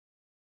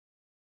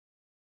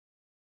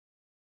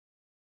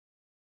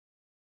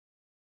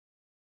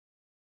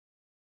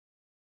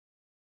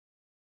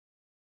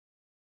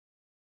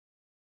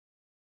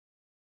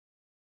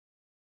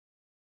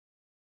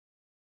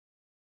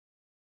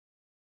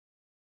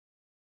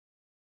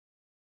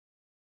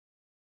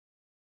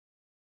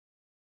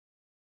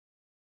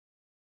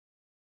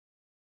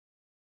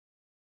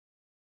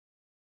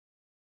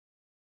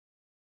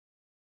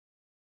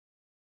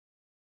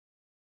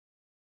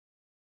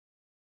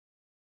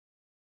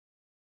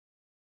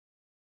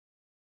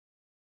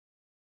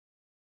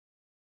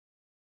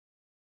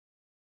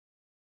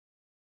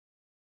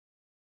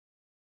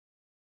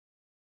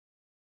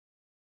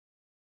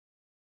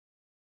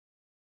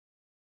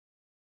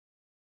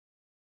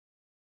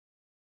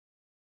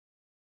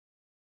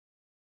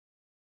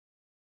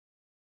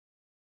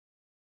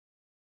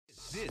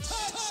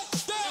This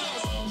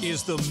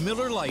is the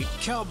Miller Lite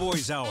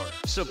Cowboys Hour,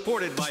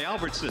 supported by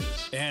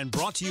Albertsons and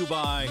brought to you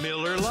by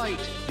Miller Lite,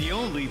 the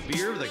only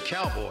beer of the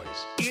Cowboys.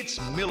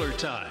 It's Miller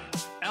time.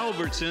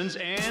 Albertsons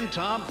and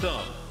Tom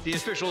Thumb, the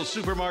official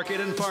supermarket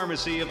and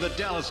pharmacy of the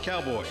Dallas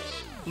Cowboys.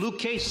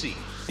 Lucchese,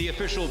 the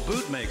official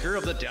bootmaker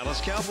of the Dallas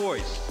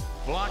Cowboys.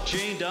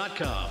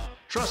 Blockchain.com,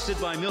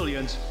 trusted by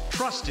millions,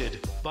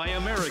 trusted by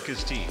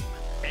America's team.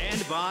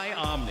 And by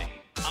Omni.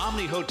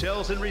 Omni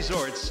Hotels and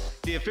Resorts,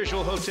 the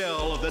official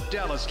hotel of the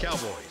Dallas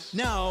Cowboys.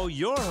 Now,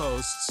 your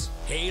hosts,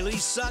 Haley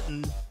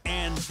Sutton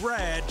and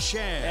Brad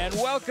Shad. And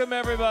welcome,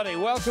 everybody.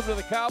 Welcome to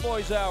the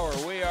Cowboys Hour.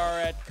 We are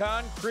at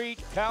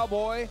Concrete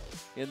Cowboy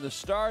in the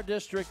Star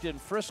District in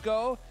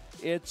Frisco.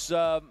 It's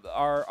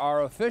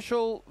our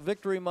official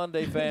Victory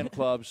Monday fan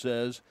club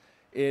says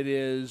it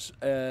is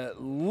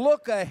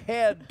look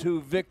ahead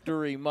to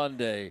Victory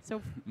Monday.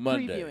 So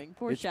Monday. Previewing,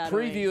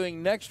 foreshadowing. It's previewing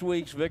next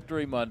week's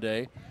Victory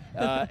Monday.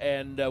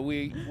 And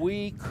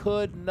we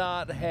could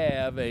not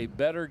have a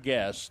better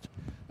guest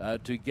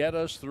to get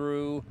us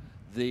through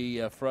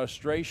the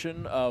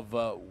frustration of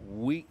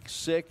week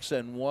 6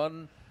 and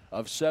 1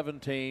 of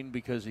 17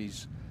 because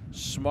he's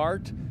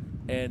smart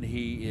and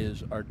he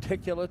is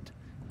articulate.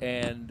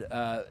 And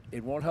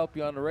it won't help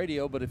you on the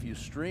radio, but if you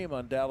stream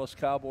on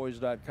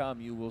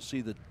DallasCowboys.com, you will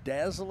see the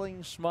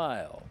dazzling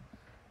smile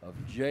of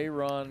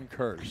Jayron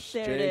Kearse.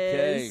 There JK. it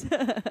is.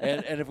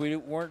 and if we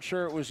weren't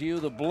sure it was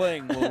you, the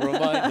bling will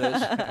remind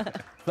us.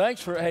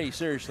 Thanks for, hey,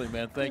 seriously,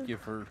 man, thank you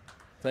for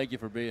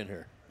being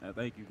here.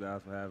 Thank you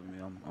guys for having me.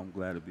 I'm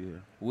glad to be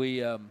here.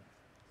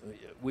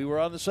 We were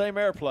on the same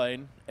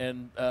airplane,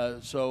 and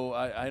so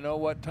I know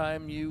what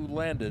time you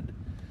landed,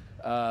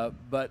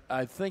 but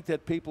I think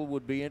that people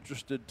would be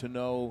interested to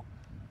know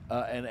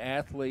an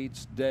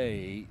athlete's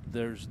day.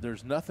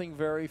 There's nothing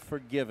very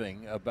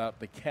forgiving about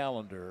the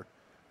calendar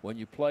when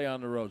you play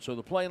on the road. So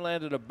the plane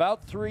landed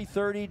about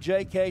 3:30.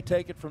 JK,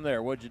 take it from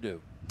there. What'd you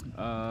do?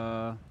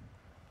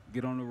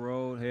 Get on the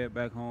road, head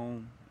back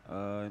home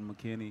in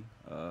McKinney.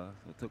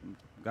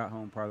 Got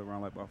home probably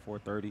around like about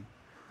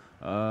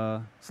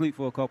 4:30. Sleep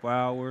for a couple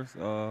hours.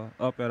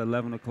 Up at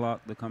 11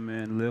 o'clock to come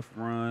in, lift,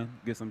 run,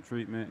 get some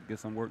treatment, get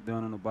some work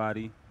done on the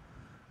body.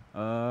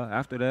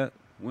 After that,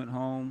 went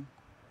home,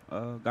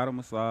 got a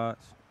massage,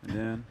 and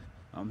then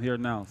I'm here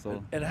now.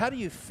 So. And how do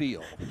you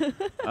feel?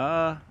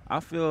 I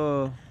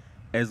feel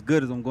as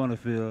good as I'm going to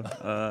feel.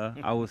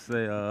 I would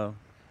say, I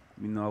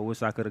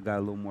wish I could have got a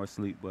little more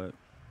sleep, but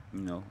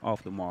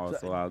off tomorrow,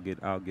 so I'll get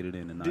it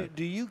in tonight.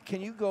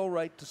 Can you go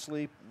right to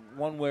sleep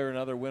one way or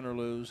another, win or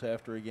lose,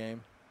 after a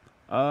game?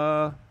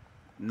 Nah,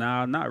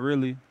 not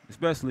really.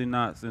 Especially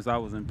not since I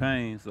was in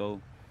pain,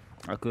 so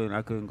I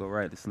couldn't go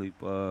right to sleep.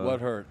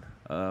 What hurt?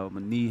 My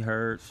knee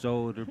hurt,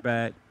 shoulder,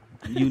 back.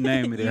 You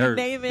name it, it hurts.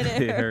 Name it,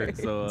 it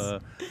hurts. So,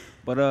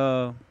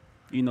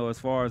 as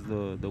far as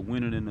the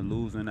winning and the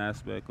losing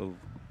aspect of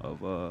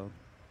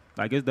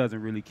it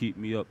doesn't really keep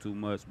me up too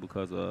much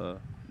because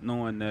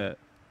knowing that,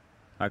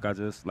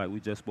 like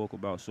we just spoke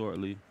about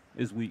shortly,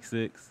 it's week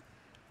 6.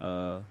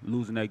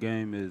 Losing that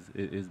game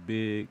is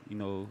big,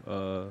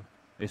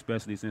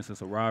 especially since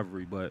it's a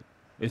rivalry, but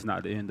it's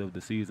not the end of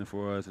the season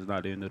for us. It's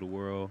not the end of the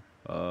world.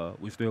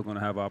 We're still going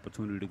to have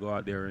opportunity to go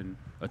out there and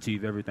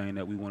achieve everything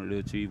that we wanted to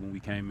achieve when we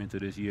came into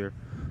this year.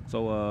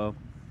 So,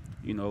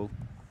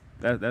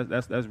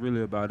 that's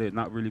really about it.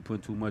 Not really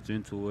putting too much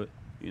into it.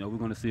 We're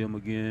going to see them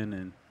again,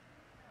 and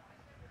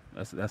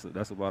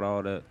that's about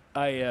all that.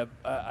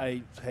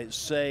 I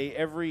say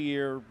every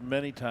year,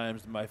 many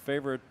times, my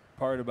favorite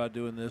part about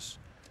doing this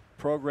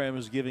program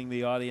is giving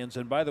the audience.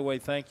 And by the way,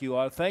 thank you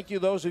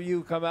those of you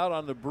who come out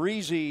on the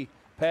breezy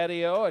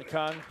patio at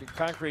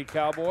Concrete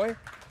Cowboy.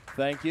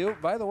 Thank you.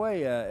 By the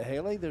way,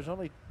 Haley, there's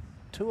only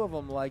 2 of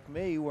them like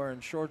me wearing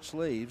short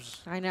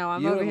sleeves. I know.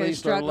 I'm you over here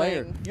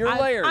struggling. You're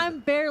layered. I'm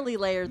barely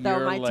layered, though.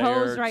 You're My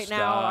layered. toes right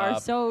now are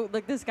Stop. so,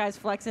 like, this guy's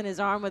flexing his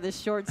arm with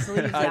his short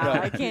sleeves I out.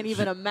 know. I can't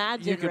even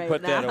imagine You can right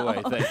put now. that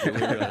away. Thank you. We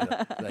really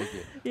don't. Thank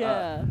you.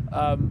 Yeah.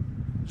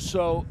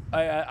 So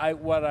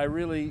what I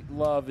really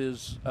love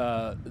is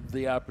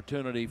the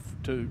opportunity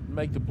to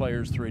make the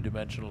players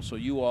three-dimensional, so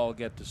you all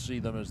get to see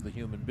them as the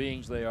human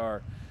beings they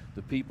are,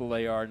 the people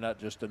they are, not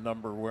just a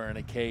number wearing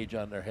a cage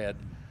on their head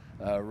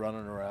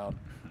running around.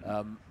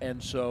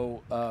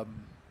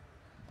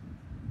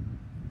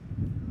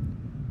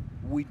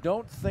 We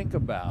don't think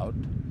about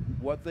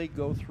what they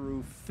go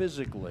through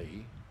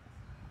physically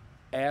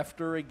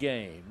after a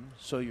game.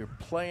 So you're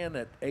playing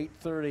at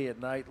 8:30 at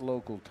night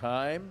local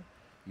time.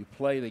 You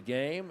play the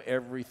game.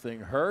 Everything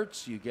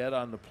hurts. You get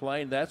on the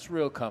plane. That's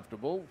real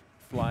comfortable,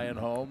 flying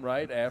home,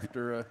 right,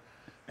 after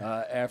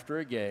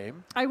a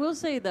game. I will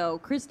say, though,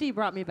 Christy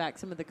brought me back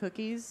some of the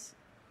cookies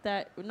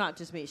that, not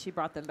just me, she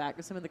brought them back,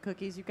 but some of the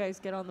cookies you guys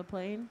get on the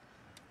plane.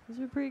 These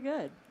are pretty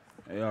good.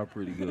 They are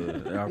pretty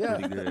good. They are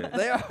pretty good.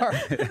 They are.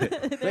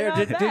 They're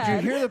Did you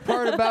hear the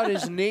part about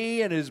his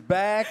knee and his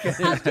back?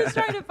 I'm just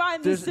trying to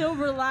find the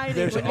silver lining.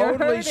 There's when you're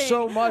only hurting,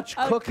 so much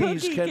a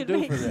cookies cookie can do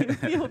make for that. you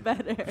feel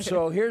better.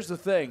 So here's the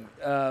thing: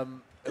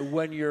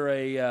 when you're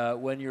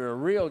a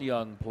real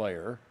young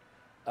player,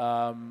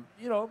 But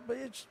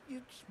you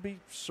just be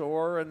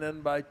sore, and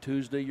then by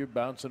Tuesday you're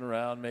bouncing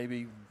around.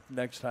 Maybe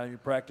next time you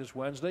practice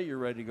Wednesday, you're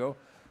ready to go.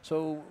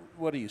 So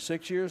what are you,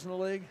 6 years in the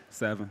league?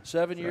 7.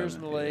 7 years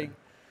in the league.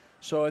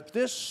 So at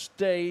this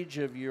stage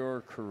of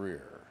your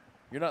career,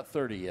 you're not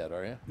 30 yet,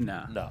 are you?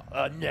 Nah. No.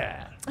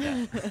 Nah.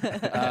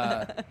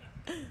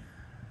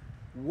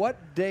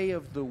 What day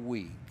of the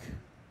week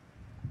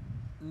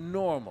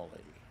normally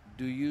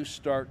do you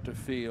start to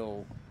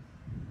feel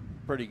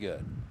pretty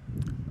good?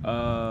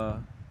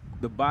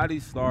 The body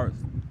starts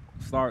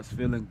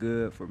feeling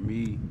good for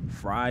me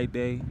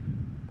Friday,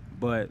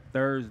 but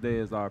Thursday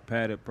is our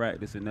padded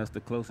practice, and that's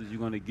the closest you're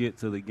going to get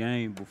to the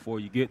game before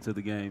you get to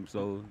the game.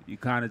 So you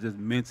kind of just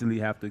mentally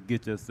have to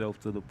get yourself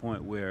to the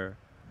point where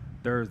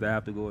Thursday I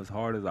have to go as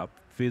hard as I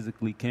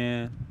physically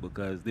can,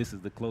 because this is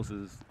the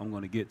closest I'm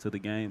going to get to the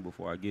game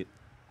before I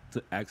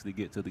actually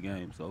get to the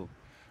game. So,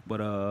 but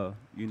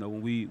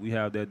when we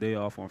have that day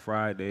off on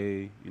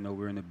Friday,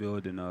 we're in the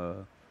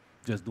building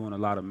just doing a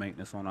lot of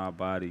maintenance on our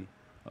body,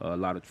 a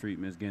lot of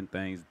treatments, getting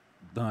things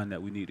done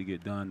that we need to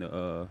get done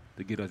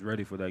to get us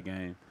ready for that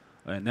game.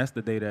 And that's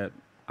the day that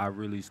I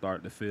really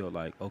start to feel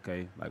like,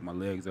 okay, like my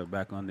legs are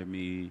back under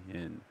me,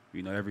 and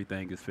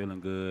everything is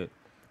feeling good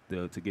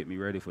to get me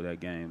ready for that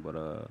game.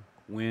 But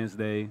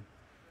Wednesday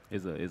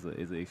is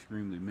an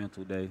extremely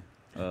mental day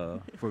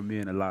for me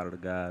and a lot of the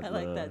guys. I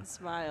like that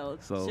smile.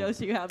 So shows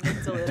you how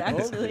mental it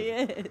actually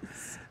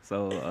is.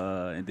 So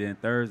and then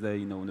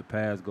Thursday, when the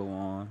pads go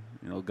on,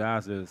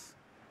 guys just,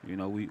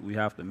 we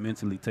have to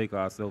mentally take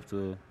ourselves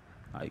to,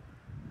 like,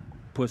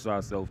 push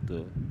ourselves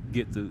to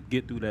get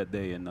through that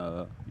day. And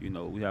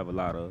we have a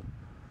lot of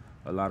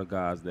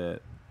guys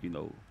that we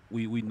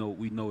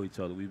know each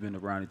other. We've been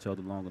around each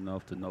other long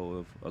enough to know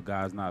if a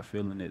guy's not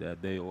feeling it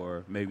that day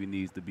or maybe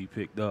needs to be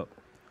picked up.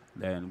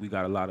 Then we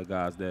got a lot of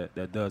guys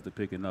that does the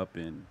picking up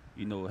and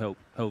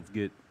helps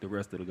get the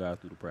rest of the guys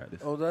through the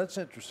practice. Oh, that's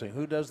interesting.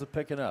 Who does the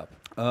picking up?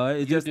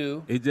 It just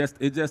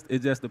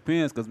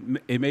depends, because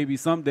it may be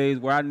some days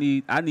where I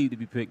need to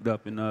be picked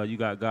up, and you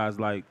got guys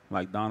like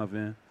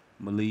Donovan,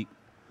 Malik,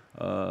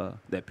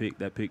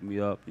 that pick me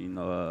up.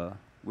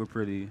 We're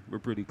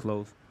pretty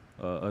close,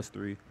 us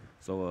three.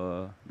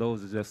 So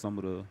those are just some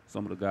of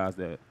the guys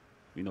that,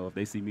 if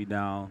they see me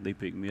down, they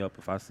pick me up.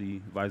 If I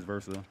see vice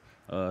versa,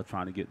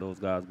 trying to get those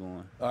guys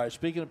going. All right,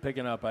 speaking of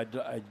picking up, I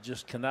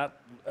just cannot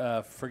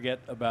forget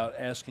about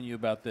asking you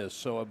about this.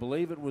 So I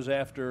believe it was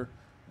after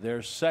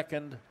their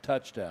second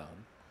touchdown.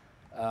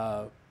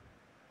 I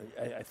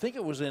think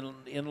it was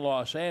in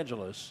Los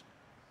Angeles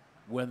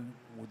when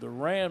the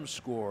Rams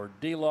scored.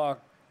 D-Lock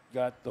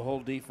got the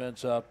whole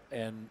defense up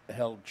and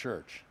held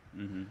church.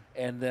 Mm-hmm.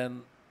 And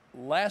then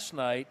last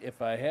night,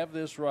 if I have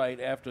this right,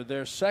 after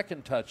their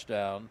second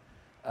touchdown,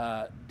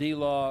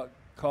 D-Law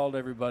called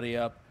everybody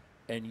up,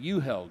 and you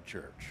held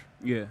church.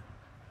 Yeah.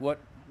 What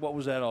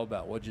was that all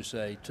about? What'd you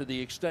say? To the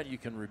extent you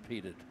can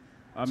repeat it.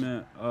 I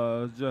mean,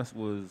 it just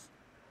was,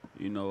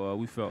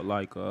 we felt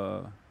like,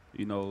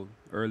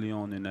 early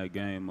on in that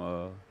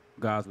game,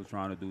 guys were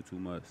trying to do too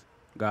much.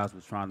 Guys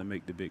was trying to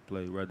make the big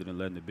play rather than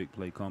letting the big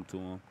play come to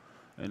them.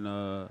 And,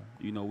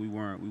 we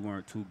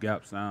weren't too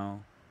gap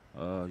sound.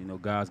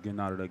 Guys getting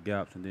out of their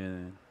gaps, and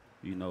then,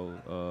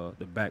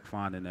 the back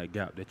finding that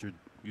gap that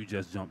you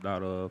just jumped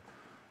out of.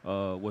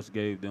 Which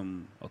gave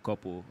them a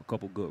couple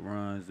good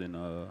runs, and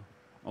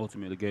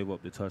ultimately gave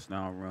up the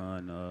touchdown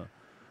run.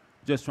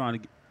 Just trying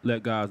to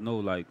let guys know,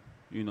 like,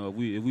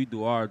 if we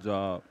do our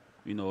job,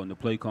 and the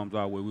play comes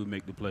our way, we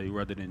make the play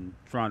rather than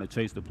trying to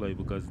chase the play,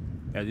 because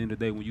at the end of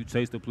the day, when you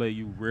chase the play,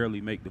 you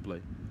rarely make the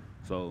play.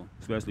 So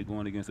especially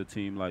going against a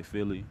team like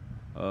Philly,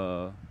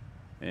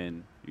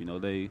 and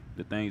the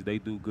things they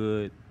do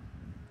good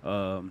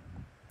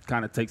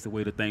kind of takes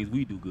away the things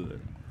we do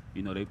good.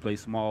 They play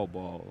small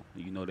ball.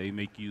 They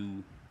make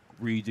you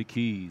read your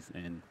keys,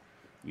 and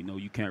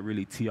you can't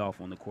really tee off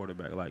on the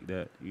quarterback like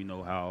that.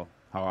 How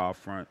our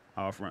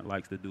front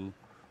likes to do.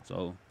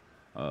 So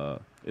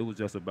it was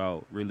just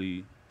about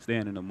really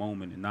staying in the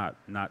moment and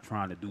not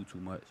trying to do too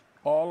much.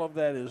 All of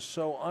that is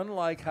so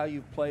unlike how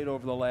you've played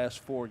over the last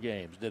 4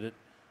 games. Did it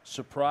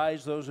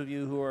surprise those of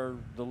you who are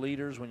the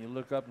leaders when you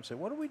look up and say,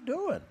 "What are we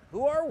doing?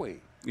 Who are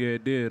we?" Yeah,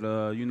 it did.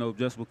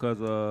 Just because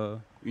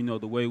the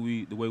way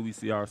we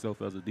see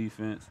ourselves as a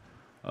defense.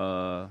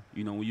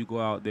 When you go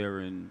out there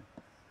and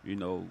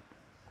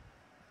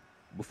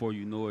before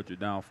you know it, you're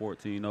down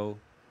 14-0.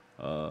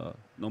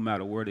 No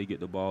matter where they get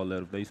the ball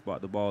at, if they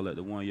spot the ball at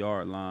the 1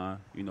 yard line,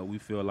 we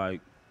feel like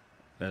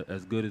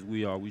as good as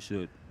we are, we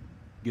should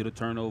get a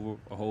turnover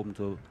or hold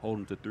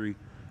them to 3.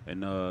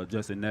 And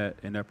just in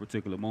that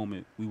particular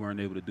moment, we weren't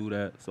able to do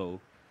that.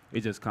 So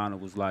it just kind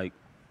of was like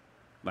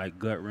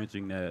gut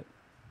wrenching that,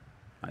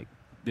 like,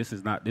 this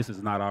is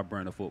not our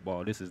brand of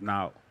football. This is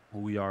not who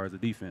we are as a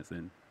defense.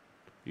 And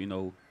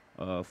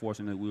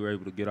fortunately, we were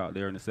able to get out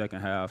there in the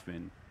second half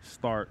and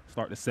start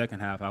the second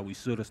half how we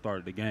should have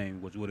started the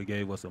game, which would have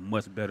gave us a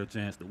much better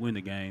chance to win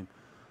the game.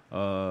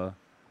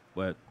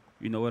 But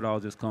it all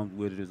just comes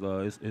with it.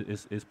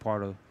 It's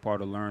part of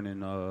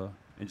learning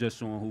and just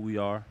showing who we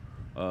are.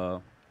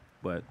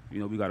 But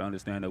we got to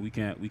understand that we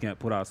can't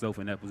put ourselves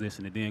in that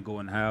position and then go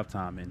in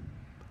halftime and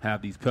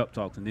have these pep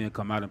talks and then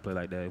come out and play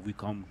like that.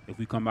 If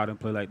we come out and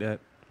play like that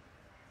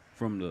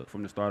from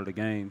the start of the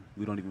game,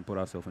 we don't even put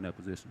ourselves in that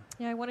position.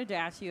 Yeah, I wanted to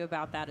ask you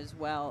about that as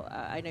well.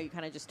 I know you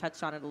kind of just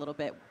touched on it a little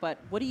bit, but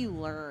what do you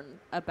learn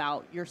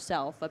about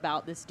yourself,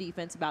 about this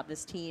defense, about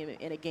this team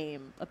in a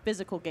game, a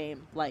physical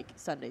game like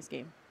Sunday's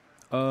game?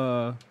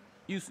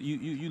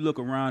 You look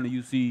around and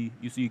you see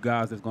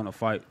guys that's gonna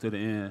fight to the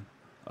end.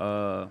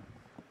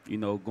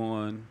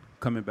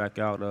 Coming back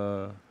out,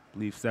 I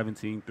believe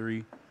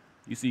 17-3.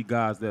 You see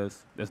guys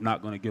that's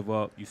not going to give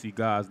up. You see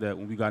guys that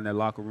when we got in that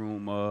locker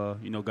room,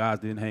 guys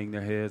didn't hang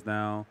their heads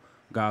down.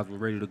 Guys were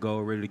ready to go,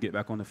 ready to get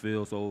back on the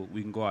field so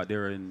we can go out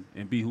there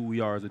and be who we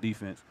are as a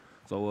defense.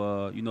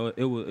 So,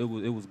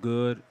 it was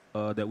good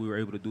that we were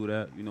able to do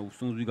that. As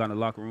soon as we got in the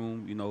locker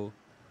room,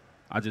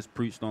 I just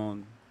preached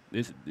on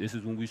this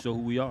is when we show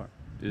who we are.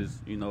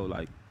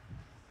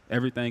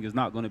 Everything is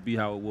not going to be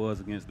how it was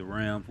against the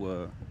Rams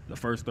where the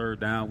first third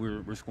down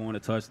we're scoring a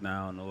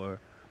touchdown, or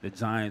the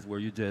Giants where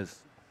you're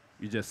just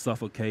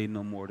suffocating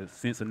them, or the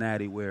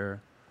Cincinnati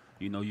where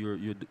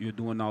you're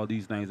doing all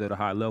these things at a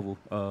high level.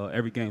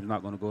 Every game's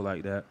not going to go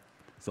like that.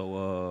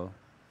 So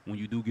when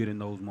you do get in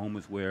those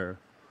moments where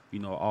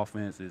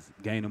offense is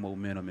gaining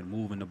momentum and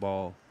moving the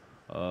ball,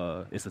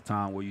 it's a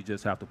time where you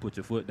just have to put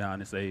your foot down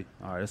and say,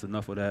 all right, that's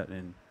enough of that,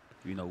 and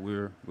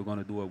we're going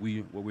to do what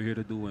we're here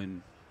to do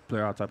and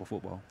play our type of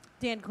football.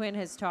 Dan Quinn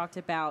has talked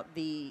about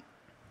the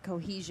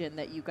cohesion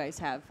that you guys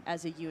have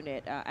as a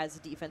unit, as a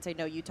defense. I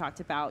know you talked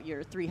about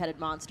your three-headed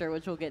monster,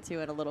 which we'll get to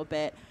in a little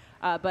bit.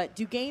 But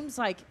do games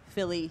like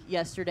Philly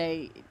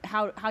yesterday,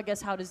 how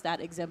does that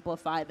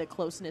exemplify the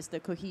closeness, the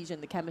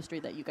cohesion, the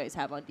chemistry that you guys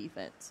have on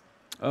defense?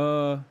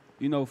 For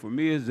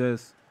me, it's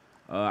just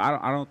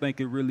I don't think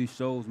it really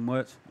shows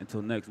much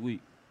until next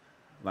week.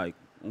 Like,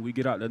 when we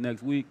get out the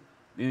next week,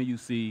 then you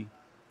see,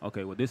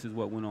 okay, well, this is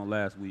what went on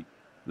last week.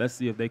 Let's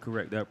see if they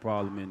correct that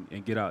problem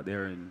and get out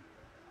there and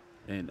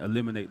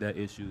eliminate that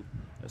issue.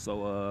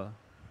 So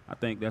I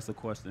think that's a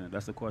question.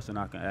 That's a question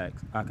I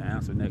can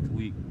answer next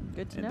week.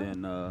 Good to know.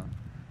 And then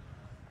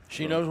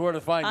she knows where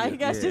to find you. I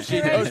guess Yeah. just She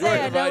right knows there. where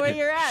I to know find where you.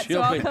 you're at,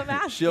 so I'll come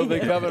ask She'll be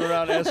you. coming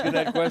around asking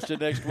that question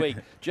next week.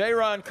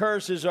 Jayron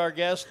Kearse is our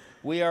guest.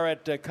 We are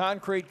at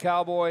Concrete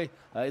Cowboy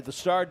at the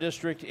Star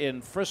District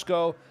in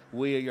Frisco.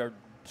 We are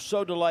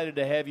so delighted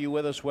to have you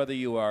with us, whether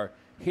you are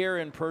here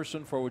in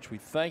person, for which we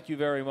thank you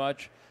very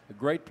much. A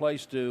great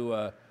place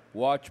to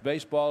watch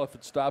baseball if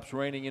it stops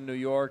raining in New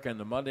York, and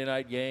the Monday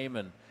night game,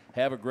 and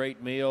have a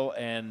great meal.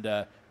 And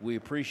we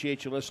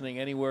appreciate you listening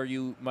anywhere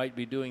you might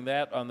be doing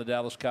that on the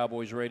Dallas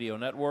Cowboys Radio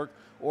Network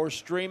or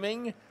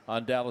streaming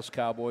on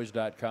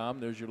DallasCowboys.com.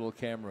 There's your little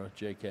camera,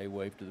 JK.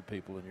 Wave to the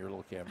people in your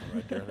little camera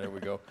right there. There we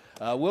go.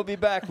 We'll be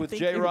back with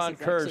Jayron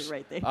Kearse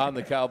right there. on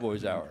the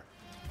Cowboys Hour.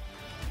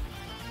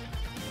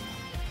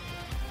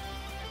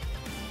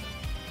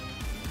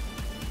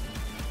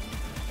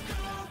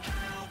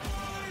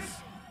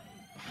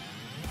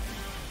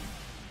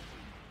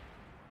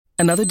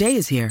 Another day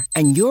is here,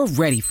 and you're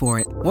ready for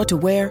it. What to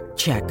wear?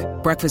 Check.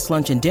 Breakfast,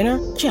 lunch, and dinner?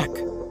 Check.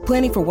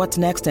 Planning for what's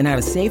next and how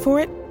to save for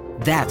it?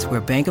 That's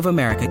where Bank of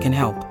America can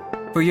help.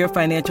 For your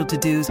financial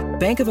to-dos,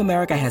 Bank of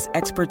America has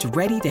experts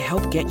ready to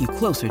help get you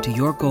closer to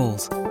your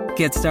goals.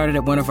 Get started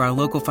at one of our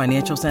local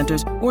financial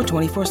centers or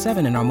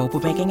 24/7 in our mobile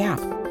banking app.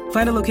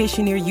 Find a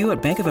location near you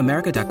at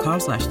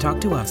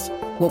bankofamerica.com/talktous.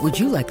 What would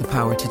you like the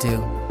power to do?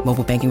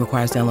 Mobile banking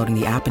requires downloading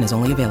the app and is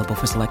only available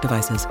for select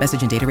devices.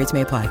 Message and data rates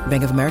may apply.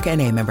 Bank of America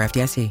N.A., member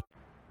FDIC.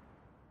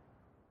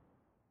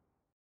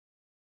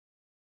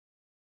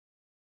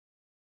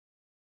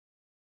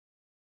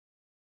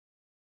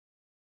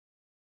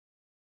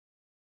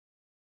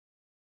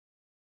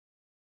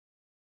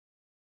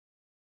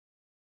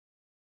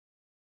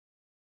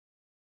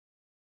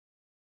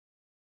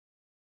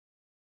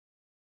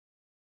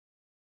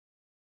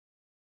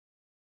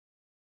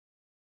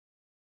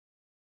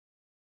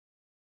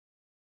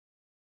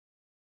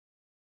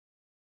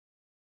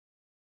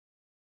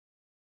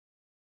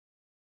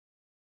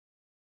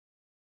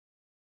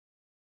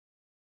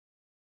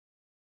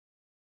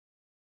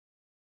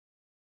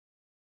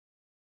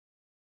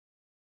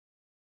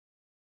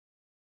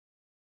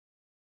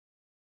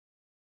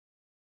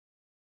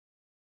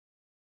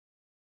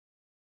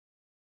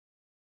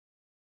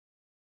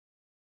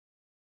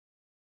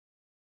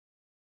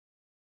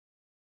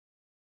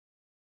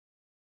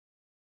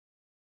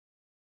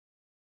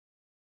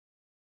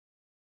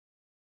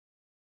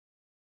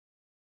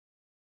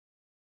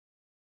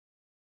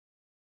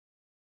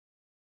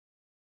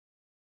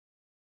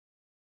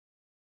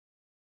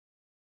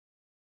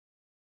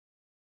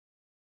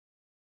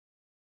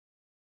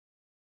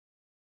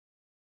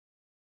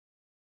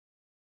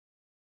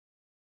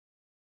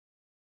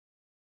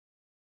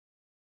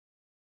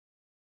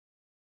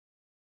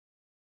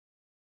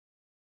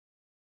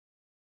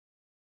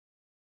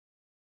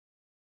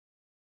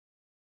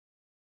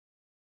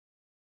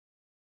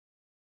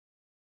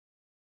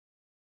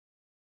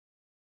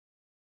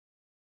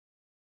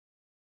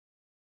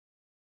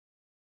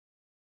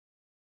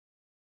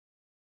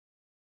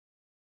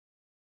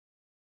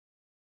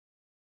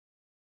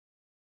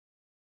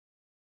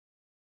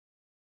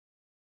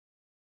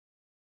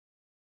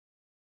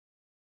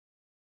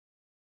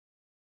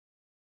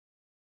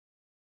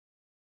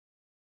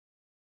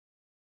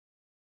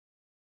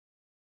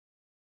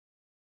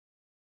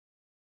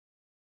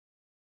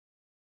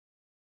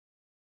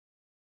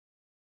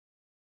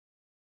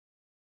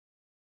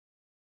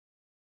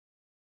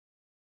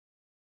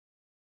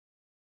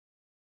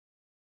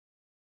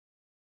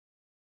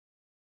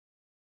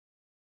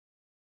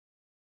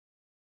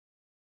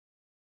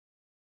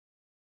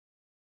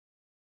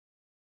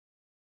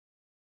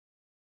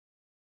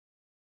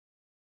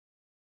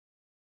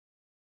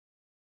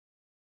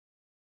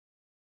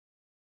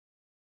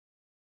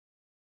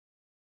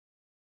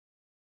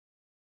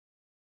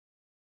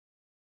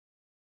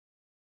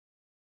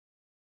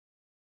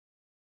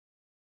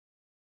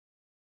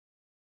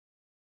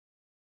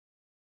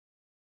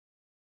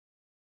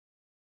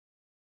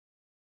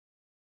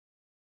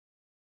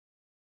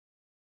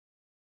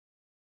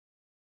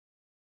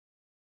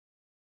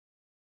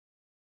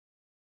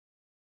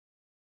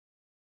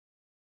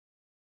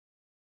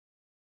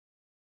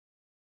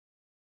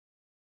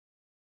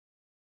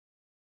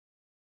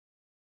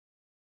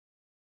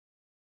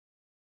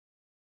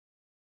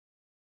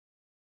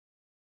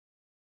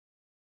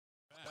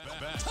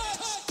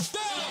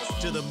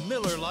 to the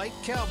Miller Lite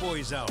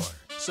Cowboys Hour,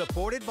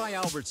 supported by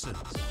Albertsons.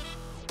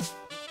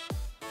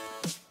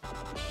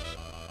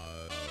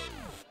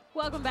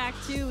 Welcome back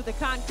to the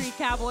Concrete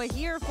Cowboy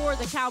here for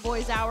the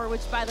Cowboys Hour,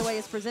 which, by the way,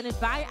 is presented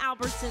by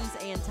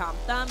Albertsons and Tom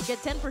Thumb. Get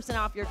 10%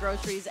 off your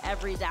groceries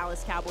every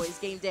Dallas Cowboys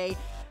game day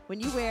when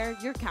you wear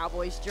your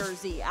Cowboys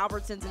jersey.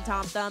 Albertsons and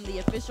Tom Thumb, the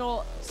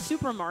official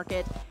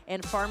supermarket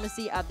and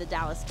pharmacy of the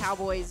Dallas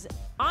Cowboys.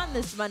 On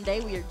this Monday,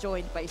 we are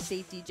joined by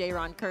safety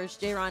Jayron Kearse.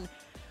 Jayron,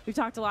 we've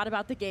talked a lot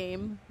about the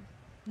game,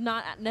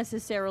 not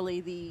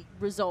necessarily the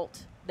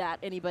result that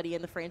anybody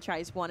in the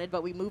franchise wanted,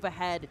 but we move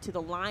ahead to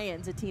the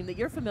Lions, a team that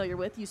you're familiar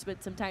with. You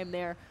spent some time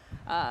there.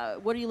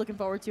 What are you looking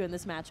forward to in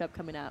this matchup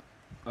coming up?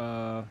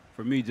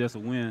 For me, just a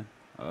win.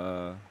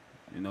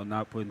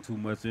 Not putting too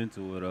much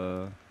into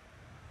it.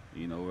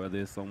 Whether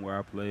it's somewhere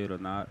I played or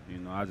not,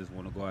 I just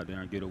want to go out there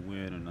and get a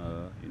win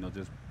and,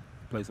 just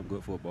play some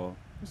good football.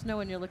 There's no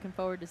one you're looking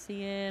forward to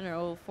seeing or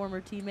old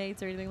former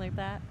teammates or anything like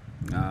that?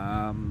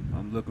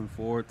 I'm looking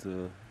forward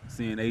to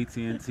seeing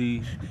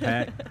AT&T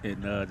packed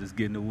and just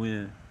getting the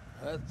win.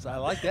 I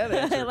like that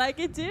answer. I like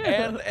it too.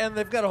 And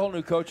they've got a whole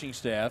new coaching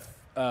staff.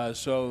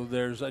 So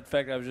there's, in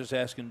fact, I was just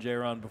asking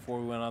Jayron before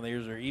we went on the air,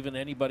 is there even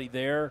anybody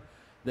there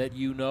that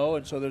you know?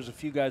 And so there's a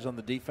few guys on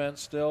the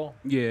defense still?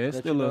 Yeah, it's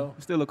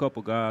still a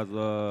couple guys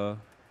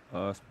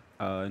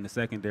in the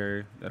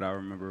secondary that I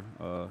remember,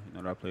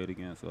 that I played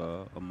against.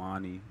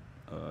 Amani,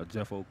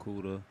 Jeff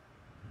Okuda,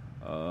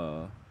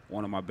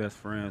 one of my best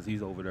friends,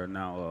 he's over there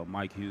now,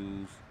 Mike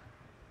Hughes.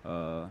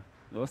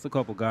 It's a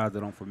couple guys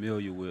that I'm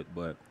familiar with,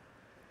 but,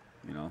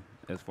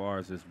 as far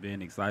as just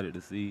being excited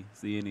to see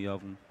any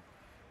of them,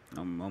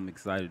 I'm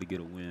excited to get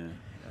a win.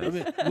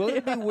 Will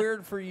it be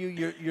weird for you,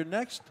 your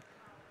next –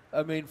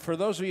 for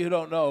those of you who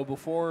don't know,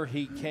 before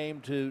he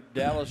came to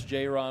Dallas,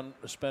 Jayron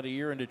spent a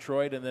year in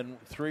Detroit and then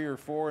 3 or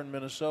 4 in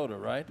Minnesota,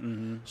 right?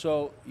 Mm-hmm.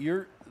 So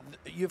you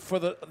for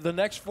the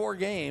next 4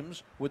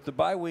 games with the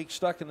bye week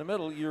stuck in the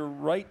middle, you're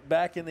right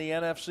back in the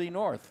NFC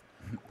North.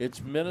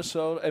 It's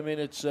Minnesota.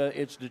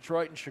 It's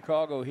Detroit and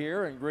Chicago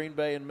here, and Green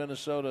Bay and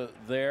Minnesota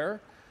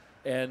there,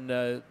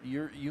 and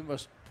you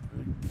must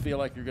feel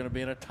like you're going to be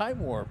in a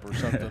time warp or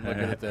something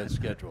looking at that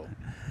schedule.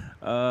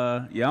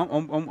 Yeah,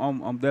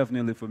 I'm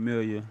definitely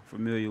familiar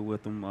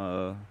with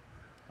them.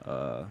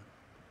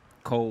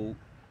 Cold,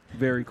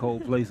 very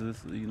cold places.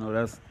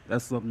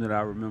 That's something that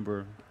I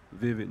remember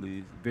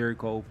vividly. Very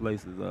cold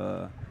places,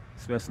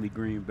 especially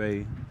Green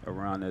Bay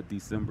around that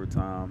December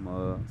time.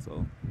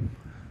 So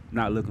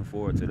not looking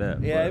forward to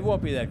that. Yeah, it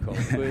won't be that cold.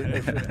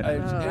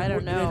 I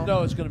don't know.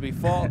 No, it's going to be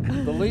fall.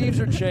 The leaves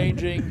are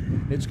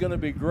changing. It's going to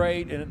be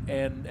great,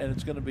 and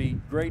it's going to be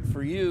great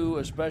for you,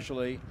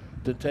 especially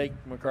to take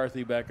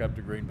McCarthy back up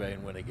to Green Bay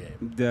and win a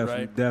game.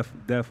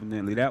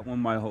 Definitely. That one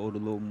might hold a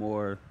little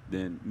more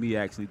than me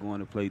actually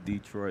going to play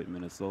Detroit,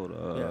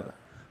 Minnesota.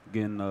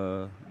 Getting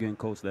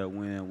coach that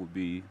win would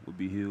be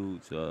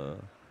huge.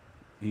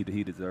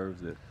 He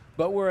deserves it.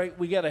 But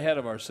we got ahead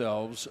of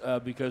ourselves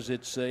because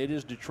it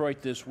is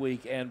Detroit this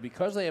week, and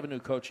because they have a new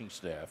coaching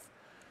staff,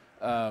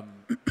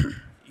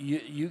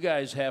 you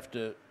guys have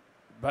to.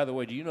 By the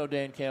way, do you know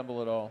Dan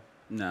Campbell at all?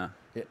 Nah.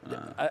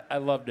 I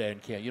love Dan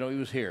Campbell. He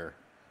was here,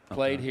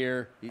 played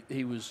here.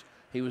 He was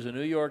a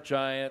New York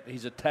Giant.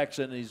 He's a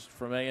Texan. He's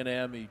from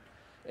A&M.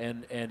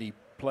 He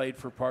played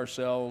for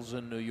Parcells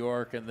in New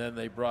York, and then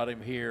they brought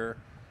him here.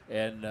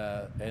 And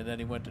then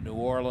he went to New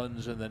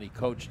Orleans, and then he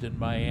coached in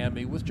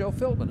Miami with Joe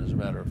Philbin, as a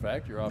matter of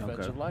fact, your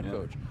offensive line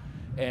coach.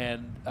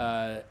 And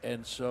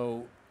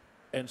so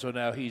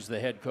now he's the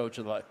head coach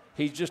of the line.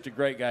 He's just a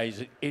great guy.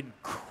 He's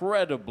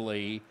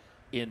incredibly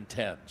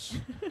intense.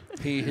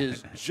 He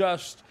is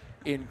just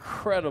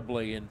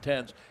incredibly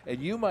intense.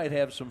 And you might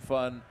have some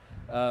fun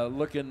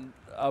looking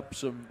up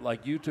some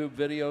YouTube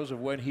videos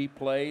of when he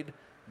played,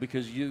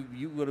 because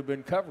you would have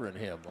been covering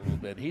him a little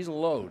bit. He's a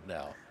load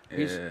now.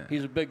 He's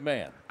a big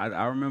man.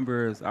 I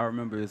remember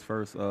his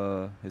first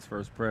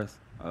press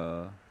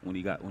when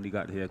he got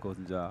the head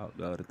coaching job.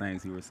 The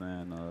things he was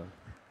saying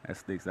that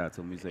sticks out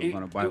to me. He said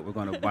we're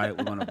gonna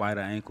bite an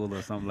ankle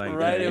or something like that.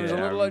 Right, it was a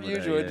little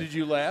unusual. That, Did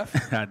you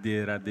laugh? I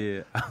did.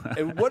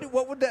 And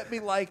what would that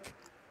be like?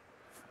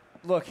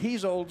 Look,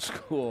 he's old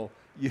school.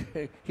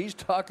 He's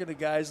talking to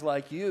guys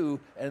like you,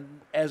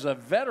 and as a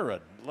veteran,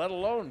 let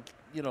alone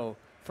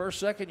first,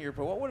 second year.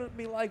 But what would it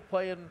be like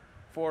playing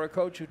for a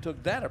coach who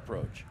took that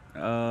approach?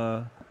 It's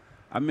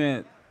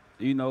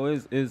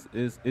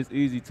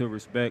easy to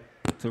respect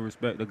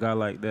a guy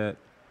like that,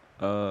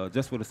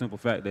 just for the simple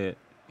fact that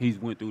he's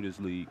went through this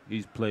league.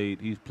 He's played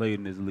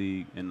in this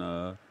league,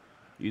 and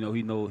he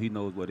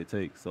knows what it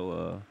takes.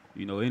 So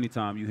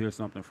anytime you hear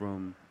something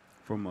from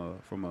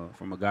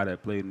a guy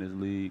that played in this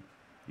league,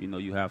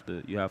 you have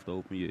to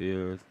open your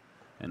ears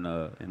and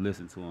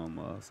listen to him.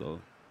 So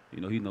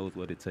he knows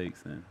what it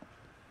takes, and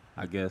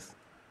I guess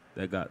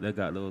that got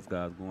those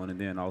guys going. And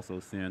then also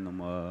seeing them,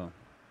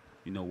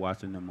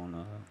 watching them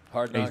on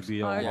Hard Knocks.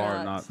 HBO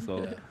Hard Knocks.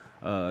 So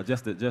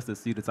just to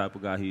see the type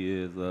of guy he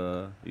is,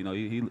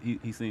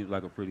 he seems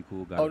like a pretty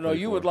cool guy. Oh no,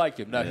 you would like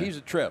him. Now Yeah. he's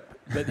a trip,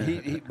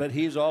 but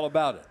he's all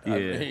about it.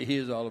 Yeah. He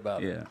is all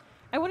about it. Yeah.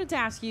 I wanted to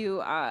ask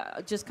you,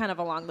 just kind of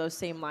along those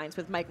same lines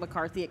with Mike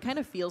McCarthy, it kind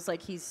of feels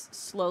like he's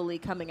slowly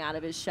coming out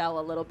of his shell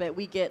a little bit.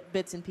 We get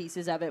bits and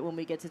pieces of it when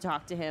we get to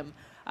talk to him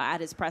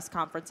at his press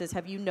conferences.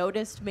 Have you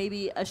noticed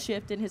maybe a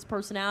shift in his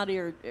personality,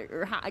 or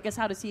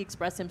how does he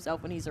express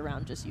himself when he's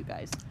around just you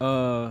guys?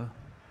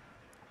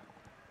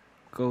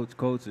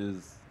 Coach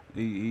is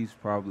he's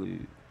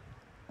probably,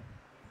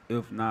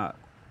 if not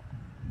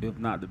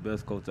the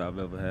best coach I've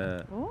ever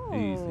had.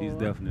 He's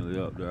definitely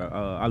up there.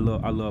 I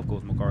love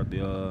Coach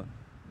McCarthy.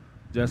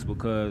 Just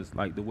because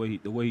like the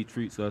way he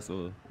treats us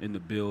in the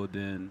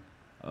building,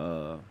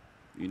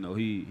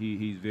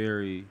 he's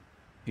very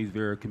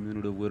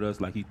communicative with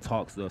us. Like he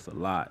talks to us a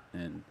lot,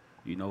 and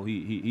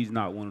he's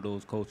not one of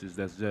those coaches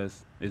that's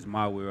just it's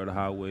my way or the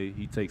highway.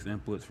 He takes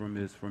inputs from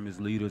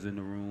his leaders in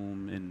the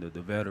room and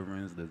the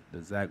veterans, the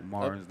Zach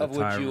Martins, of the which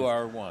Tyrants. you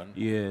are one.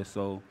 Yeah,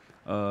 so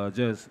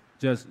just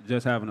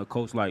having a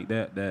coach like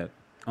that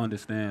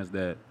understands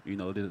that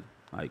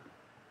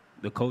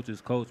the coach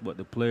is coach, but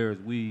the players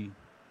we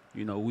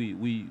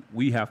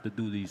have to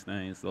do these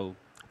things. So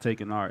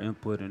taking our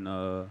input and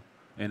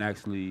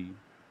actually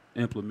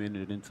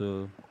implementing it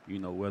into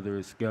whether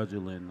it's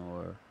scheduling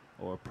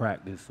or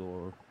practice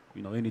or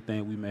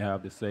anything we may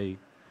have to say,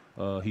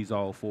 he's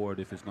all for it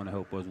if it's going to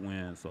help us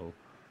win. So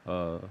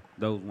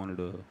that was one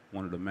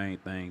of the main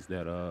things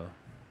that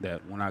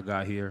when I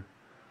got here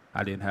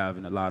I didn't have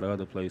in a lot of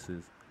other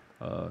places.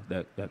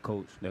 That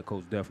coach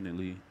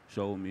definitely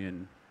showed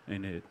me,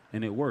 and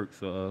it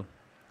works.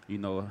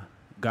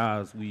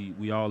 Guys,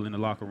 we all in the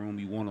locker room.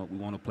 We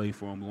wanna play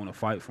for him. We wanna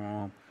fight for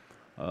him,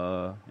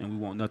 and we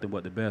want nothing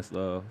but the best.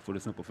 For the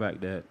simple fact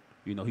that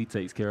he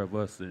takes care of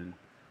us,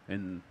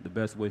 and the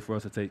best way for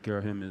us to take care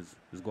of him is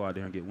go out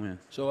there and get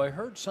wins. So I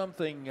heard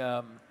something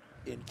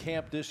in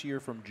camp this year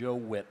from Joe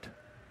Witt.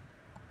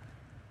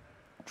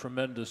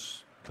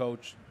 Tremendous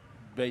coach.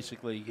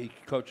 Basically, he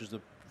coaches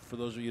for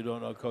those of you who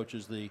don't know,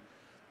 coaches the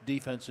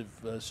defensive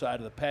side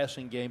of the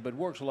passing game, but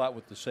works a lot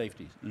with the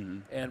safeties.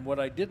 Mm-hmm. And what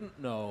I didn't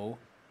know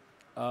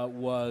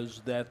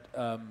was that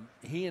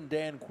he and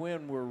Dan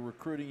Quinn were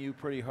recruiting you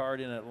pretty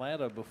hard in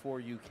Atlanta before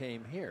you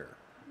came here.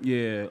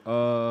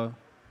 Yeah,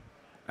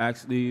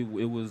 actually,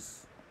 it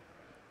was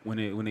when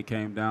it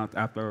came down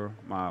after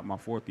my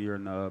fourth year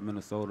in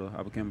Minnesota.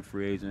 I became a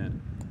free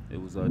agent. It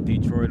was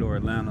Detroit or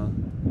Atlanta,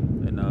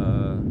 and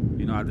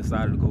I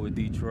decided to go with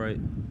Detroit.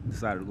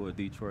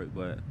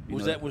 But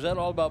was that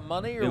all about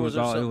money, or it was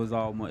all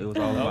money. It was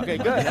all about okay,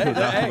 money. good.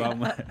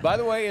 Hey, by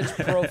the way, it's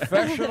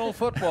professional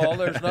football.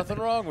 There's nothing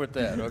wrong with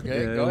that.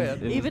 Okay, Yeah, go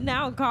ahead. Even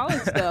now in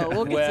college, though,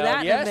 we'll get Well, to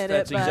that yes, in a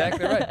minute. that's but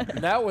exactly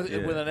right. Now with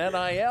an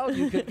NIL,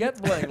 you could get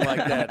bling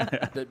like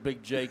that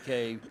big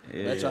JK.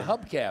 Yeah. That's a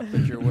hubcap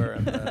that you're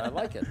wearing. I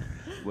like it.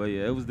 Well,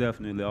 yeah, it was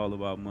definitely all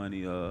about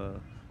money.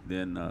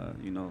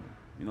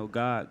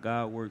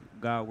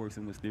 God works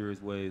in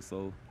mysterious ways.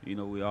 So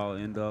we all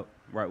end up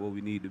right where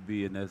we need to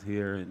be, and that's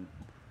here, and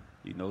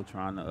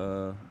trying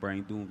to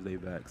bring Doomsday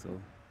back. So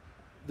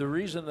the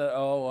reason that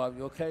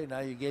okay,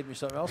 now you gave me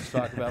something else to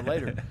talk about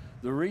later.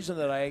 The reason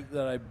that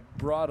I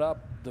brought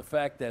up the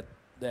fact that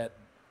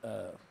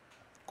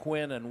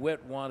Quinn and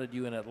Witt wanted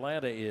you in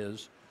Atlanta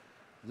is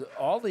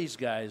all these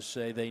guys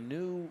say they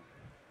knew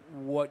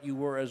what you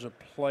were as a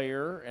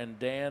player, and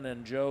Dan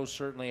and Joe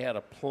certainly had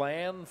a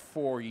plan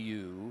for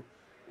you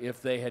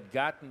if they had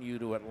gotten you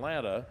to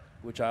Atlanta,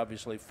 which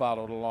obviously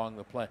followed along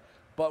the plan.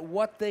 But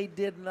what they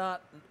did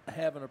not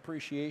have an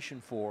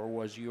appreciation for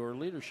was your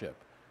leadership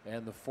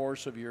and the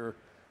force of your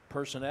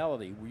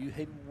personality.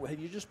 Have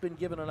you just been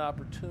given an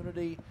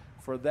opportunity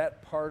for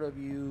that part of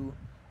you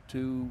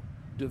to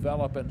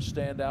develop and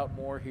stand out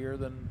more here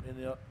than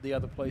in the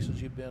other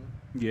places you've been?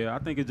 Yeah, I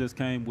think it just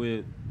came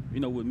with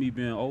me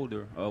being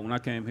older. When I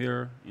came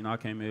here, I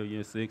came here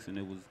year 6, and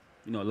it was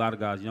a lot of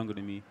guys younger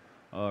than me.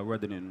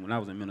 Rather than when I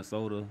was in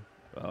Minnesota,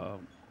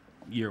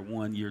 year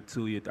 1, year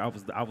 2, I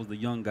was the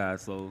young guy,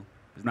 so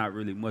it's not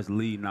really much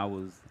leading I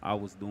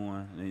was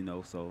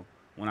doing, So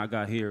when I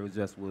got here, it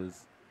just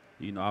was,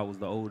 I was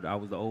the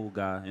old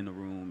guy in the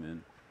room,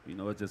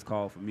 and it just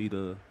called for me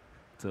to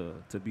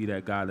be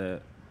that guy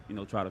that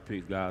try to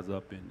pick guys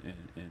up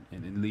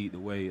and lead the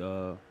way.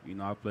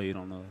 I played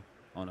on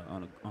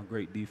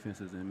great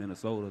defenses in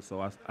Minnesota,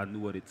 so I knew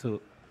what it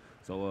took.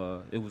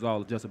 So it was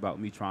all just about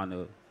me trying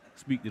to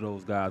speak to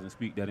those guys and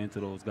speak that into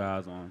those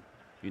guys on,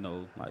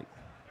 like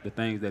the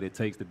things that it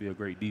takes to be a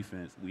great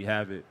defense. We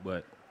have it,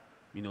 but,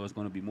 it's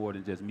going to be more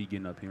than just me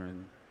getting up here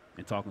and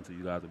talking to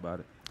you guys about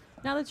it.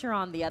 Now that you're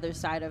on the other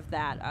side of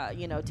that,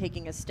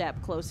 taking a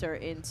step closer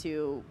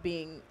into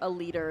being a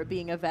leader,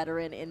 being a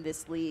veteran in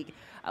this league,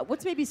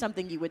 what's maybe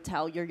something you would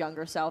tell your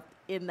younger self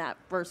in that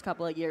first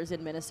couple of years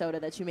in Minnesota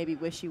that you maybe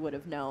wish you would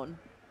have known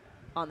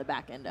on the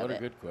back end of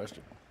it? What a good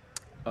question.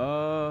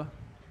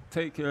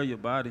 Take care of your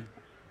body.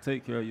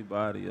 Take care of your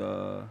body.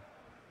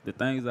 The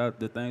things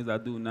I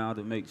do now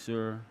to make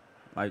sure,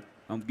 like,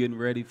 I'm getting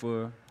ready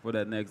for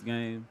that next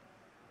game.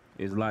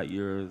 is light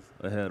years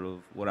ahead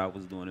of what I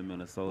was doing in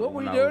Minnesota. What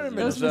were when you I doing was in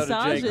young. Those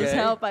Minnesota, massages JK?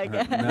 help, I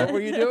guess. What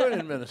were you doing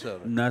in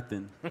Minnesota?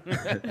 Nothing.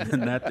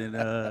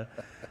 Nothing.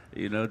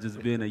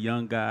 Just being a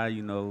young guy,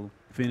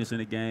 finishing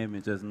the game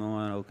and just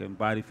knowing, okay, my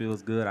body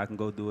feels good, I can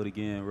go do it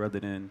again rather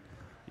than,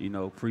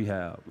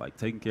 prehab. Like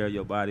taking care of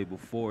your body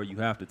before you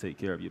have to take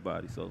care of your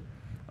body. So,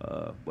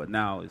 but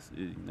now it's,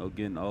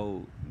 getting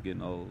old. I'm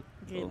getting old.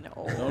 Getting So.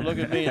 old. Don't look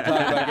at me and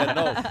talk about getting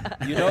old.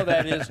 You know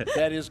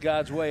that is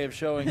God's way of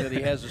showing that he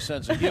has a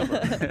sense of humor.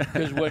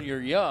 Because when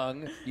you're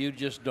young, you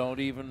just don't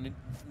even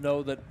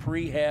know that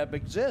prehab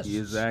exists.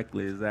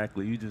 Exactly.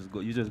 You just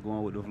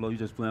going with the flow. You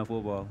just playing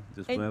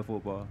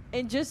football.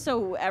 And just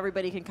so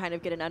everybody can kind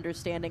of get an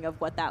understanding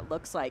of what that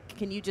looks like,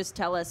 can you just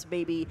tell us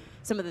maybe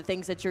some of the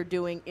things that you're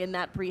doing in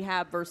that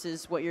prehab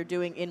versus what you're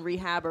doing in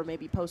rehab or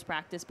maybe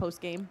post-practice,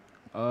 post-game?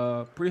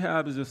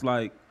 Prehab is just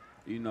like,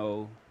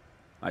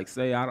 like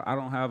say I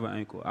don't have an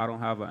ankle. I don't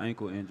have an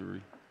ankle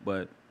injury,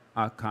 but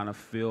I kind of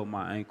feel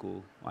my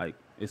ankle like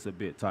it's a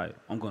bit tight.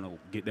 I'm going to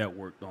get that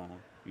worked on.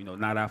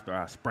 Not after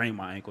I sprain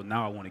my ankle.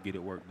 Now I want to get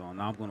it worked on.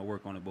 Now I'm going to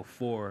work on it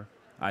before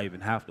I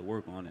even have to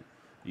work on it.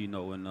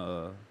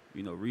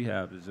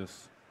 Rehab is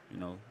just,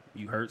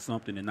 you hurt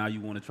something and now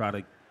you want to try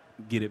to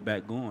get it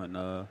back going.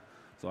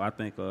 So I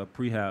think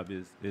prehab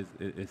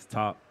is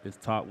top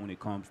when it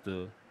comes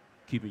to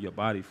keeping your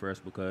body fresh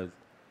because,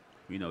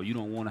 you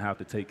don't want to have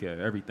to take care of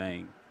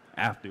everything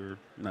after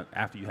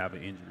you have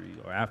an injury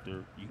or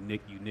after you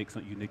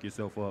nick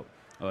yourself up.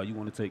 You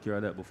want to take care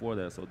of that before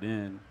that. So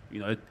then,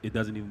 it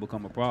doesn't even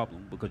become a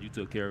problem because you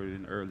took care of it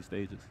in the early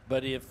stages.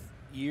 But if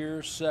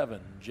year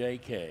 7,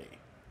 JK,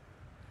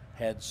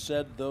 had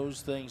said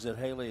those things that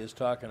Haley is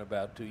talking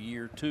about to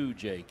year 2,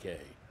 JK,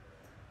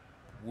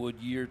 would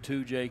year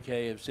 2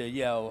 JK have said,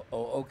 "Yeah,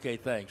 okay,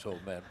 thanks,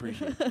 old man,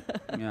 appreciate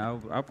it"? Yeah,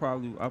 I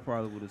probably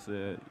would have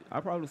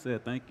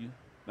said, "Thank you,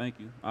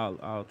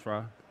 I'll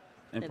try,"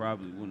 and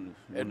probably wouldn't.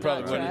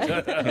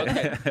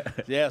 Okay.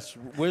 Yes,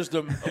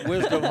 wisdom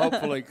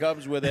hopefully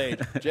comes with age.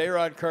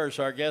 Jayron Kearse,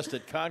 our guest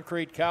at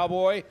Concrete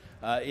Cowboy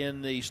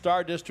in the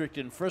Star District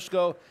in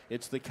Frisco.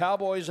 It's the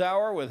Cowboys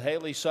Hour with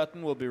Haley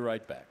Sutton. We'll be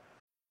right back.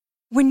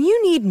 When you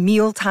need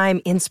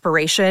mealtime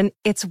inspiration,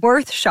 it's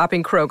worth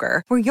shopping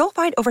Kroger, where you'll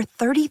find over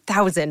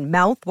 30,000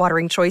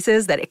 mouth-watering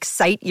choices that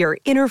excite your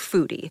inner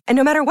foodie. And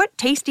no matter what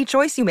tasty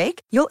choice you make,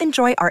 you'll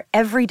enjoy our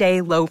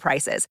everyday low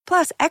prices,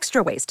 plus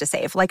extra ways to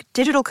save, like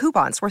digital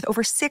coupons worth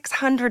over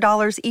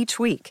 $600 each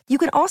week. You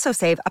can also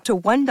save up to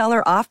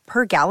 $1 off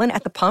per gallon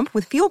at the pump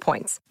with fuel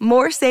points.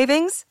 More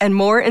savings and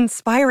more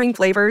inspiring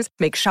flavors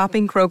make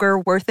shopping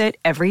Kroger worth it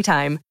every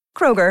time.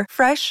 Kroger,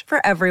 fresh for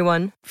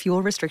everyone.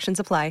 Fuel restrictions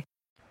apply.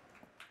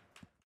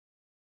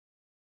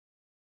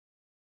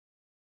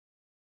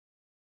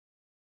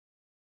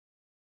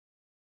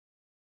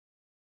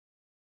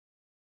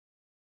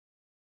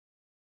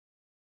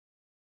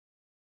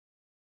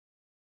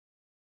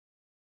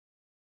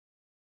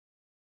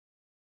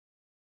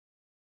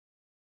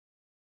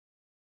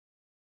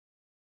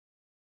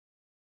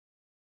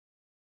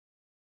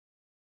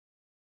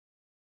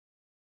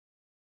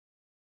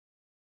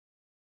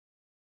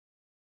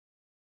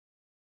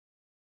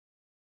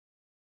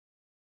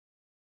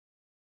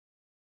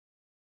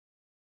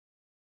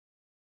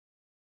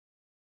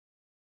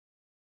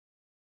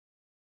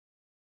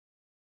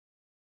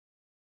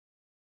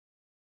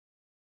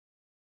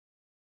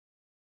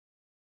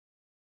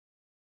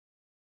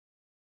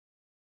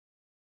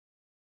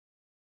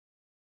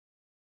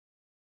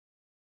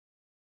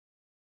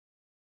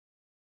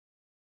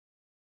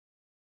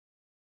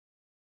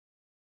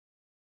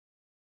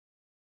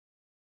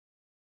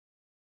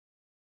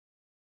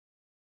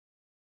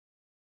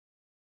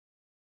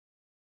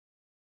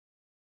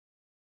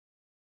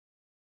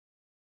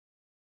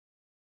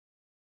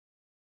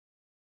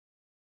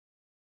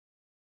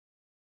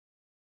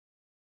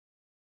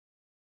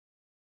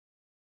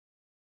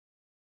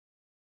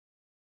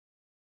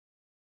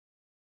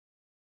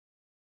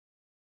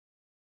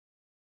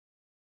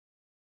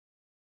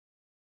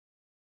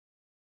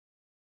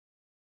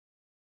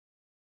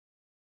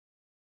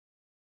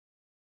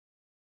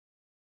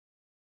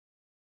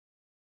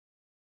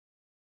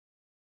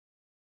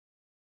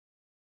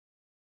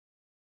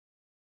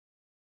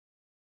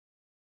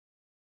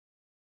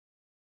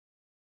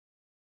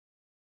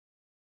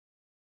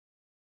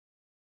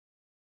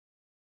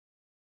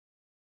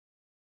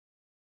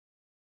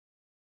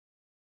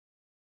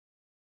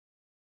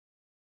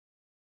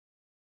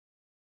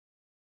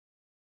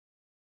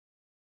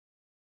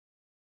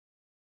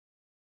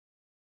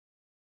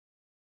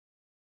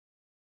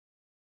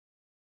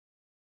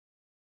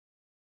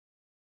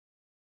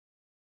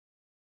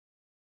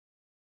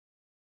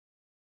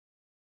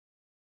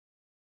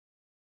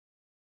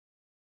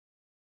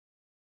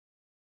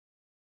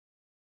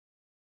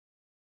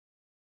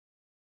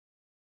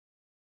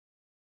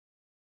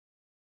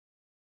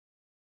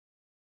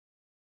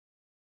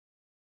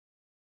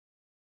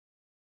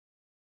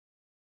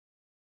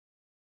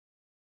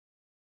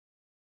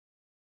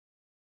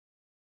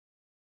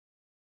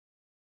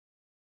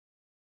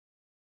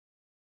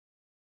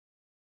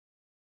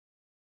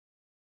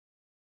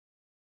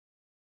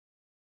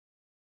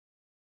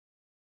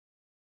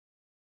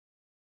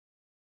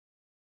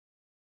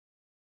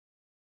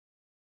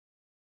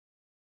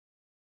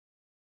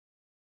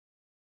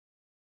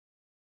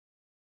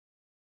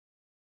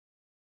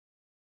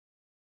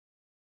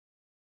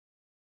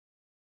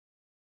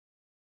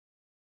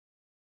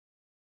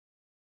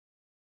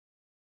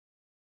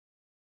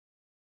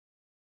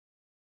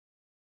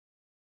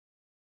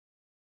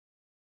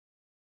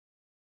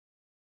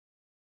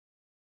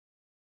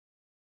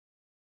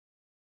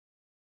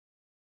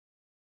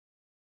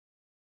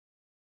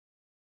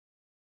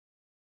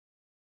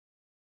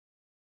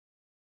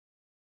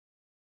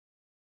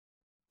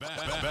 Back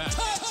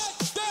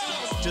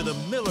to the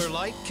Miller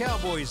Lite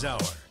Cowboys Hour,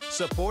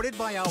 supported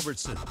by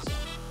Albertsons.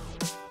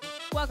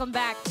 Welcome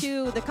back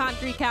to the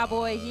Concrete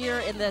Cowboy here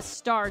in the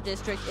Star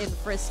District in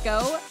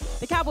Frisco.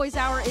 The Cowboys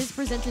Hour is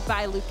presented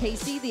by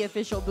Lucchese, the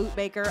official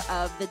bootmaker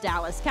of the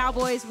Dallas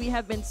Cowboys. We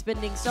have been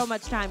spending so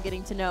much time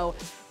getting to know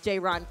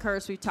Jayron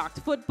Kearse. We've talked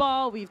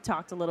football. We've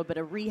talked a little bit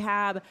of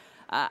rehab.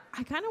 I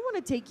kind of want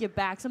to take you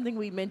back, something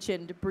we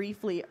mentioned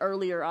briefly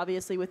earlier,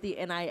 obviously, with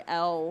the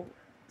NIL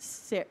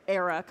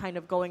era kind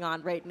of going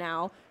on right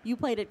now. You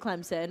played at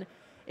Clemson.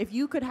 If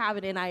you could have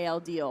an NIL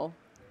deal,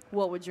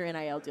 what would your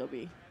NIL deal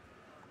be?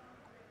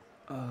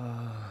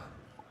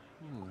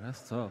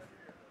 That's tough.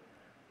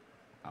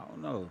 I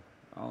don't know.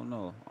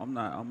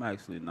 I'm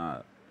actually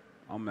not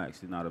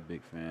a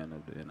big fan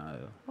of the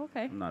NIL.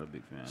 Okay. I'm not a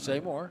big fan. Say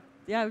more.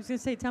 Yeah, I was going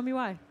to say, tell me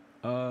why.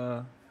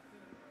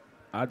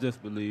 I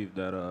just believe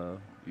that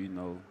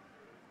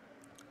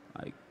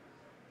like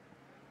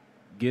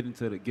getting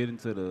to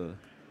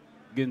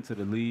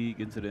the league,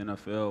 into the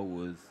NFL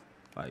was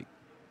like,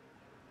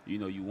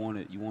 you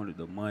wanted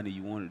the money,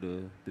 you wanted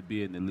to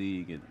be in the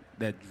league, and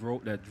that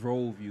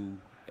drove you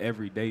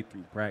every day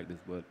through practice.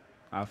 But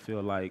I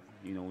feel like,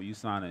 when you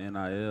sign an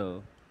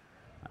NIL,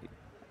 like,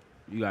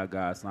 you got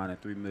guys signing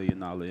 $3 million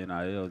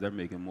NILs. They're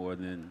making more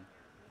than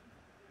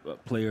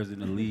players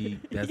in the league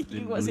that's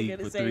been in the league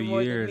for 3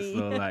 years.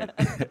 So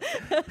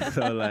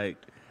like,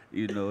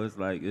 it's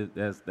like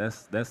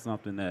that's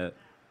something that,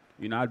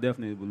 I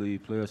definitely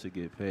believe players should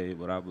get paid,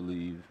 but I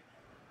believe,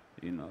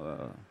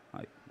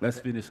 like, let's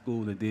finish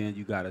school and then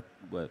you got to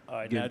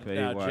get paid.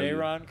 Now,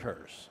 Jayron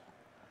Kearse,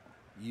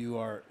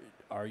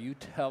 are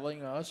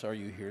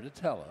you here to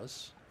tell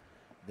us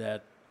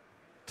that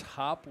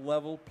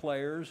top-level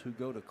players who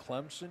go to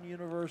Clemson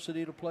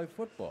University to play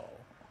football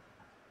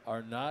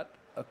are not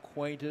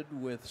acquainted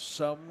with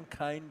some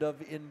kind of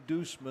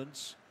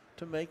inducements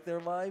to make their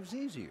lives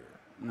easier?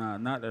 Nah,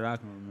 not that I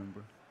can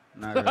remember.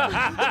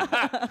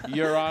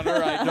 Your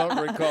Honor, I don't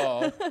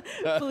recall.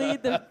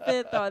 Plead the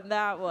fifth on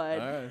that one.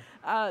 All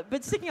right.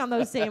 But sticking on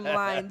those same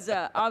lines,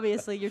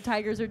 obviously your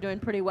Tigers are doing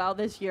pretty well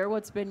this year.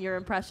 What's been your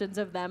impressions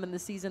of them and the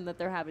season that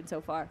they're having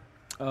so far?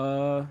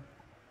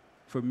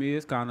 For me,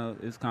 it's kind of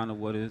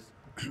what it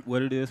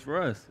is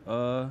for us.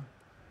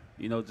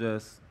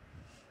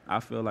 I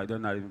feel like they're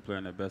not even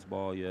playing their best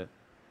ball yet.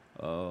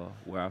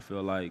 Where I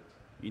feel like,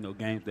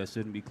 games that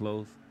shouldn't be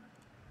close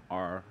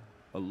are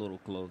a little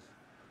close.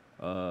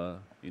 I'm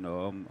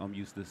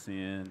used to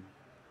seeing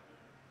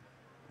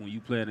when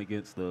you playing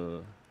against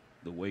the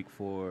Wake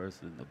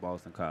Forest and the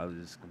Boston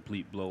Colleges,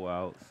 complete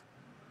blowouts.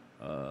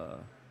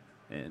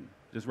 And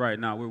just right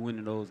now, we're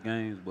winning those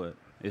games, but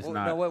it's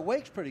not. No,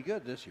 Wake's pretty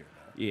good this year.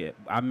 Yeah,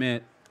 I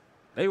meant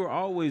they were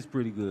always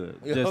pretty good.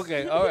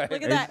 Okay, all right.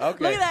 Look at that!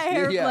 Okay. Look at that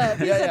hair flip.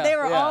 He said they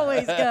were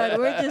always good.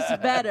 We're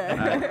just better.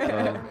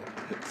 Right,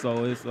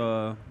 so it's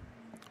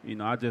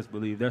I just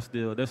believe they're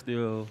still as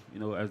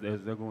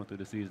they're going through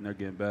the season, they're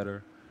getting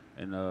better,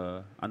 and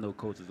I know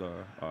coaches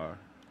are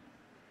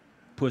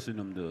pushing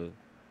them to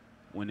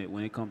when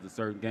it comes to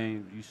certain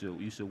games, you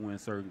should win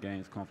certain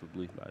games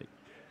comfortably. Like,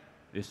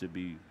 it should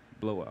be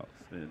blowouts,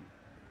 and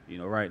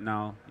right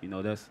now,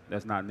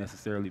 that's not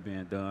necessarily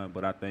being done,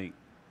 but I think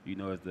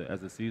as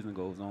the season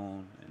goes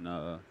on,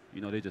 and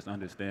they just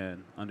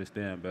understand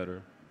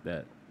better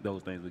that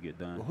those things will get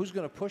done. Well, who's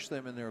going to push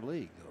them in their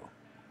league,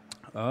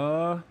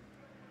 though?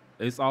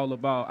 It's all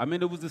about. I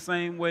mean, it was the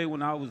same way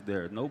when I was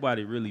there.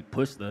 Nobody really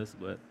pushed us,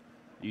 but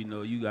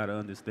you got to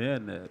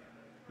understand that.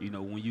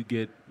 When you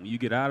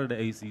get out of the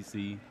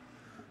ACC,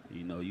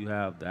 you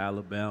have the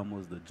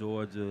Alabamas, the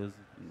Georgias,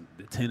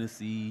 the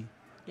Tennessee.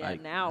 Yeah,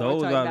 like, now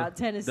we're talking about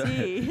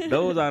Tennessee.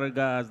 Those are the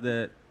guys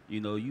that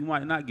you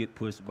might not get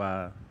pushed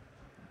by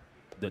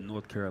the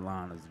North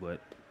Carolinas,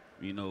 but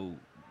the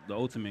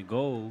ultimate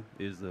goal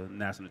is a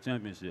national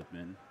championship,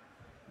 and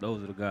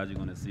those are the guys you're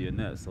going to see in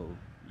that. So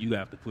you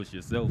have to push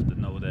yourself to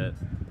know that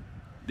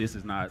this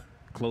is not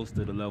close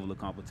to the level of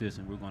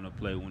competition we're going to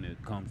play when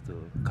it comes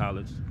to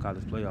college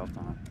playoff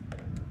time.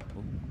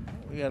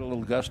 We had a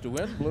little gust of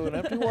wind, blew an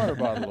empty water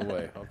bottle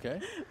away. Okay.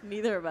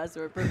 Neither of us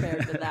were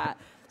prepared for that.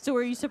 So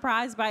were you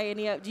surprised by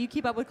do you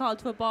keep up with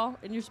college football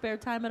in your spare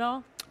time at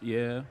all?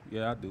 Yeah,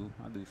 I do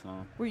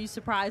some. Were you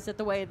surprised at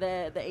the way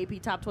the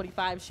AP Top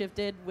 25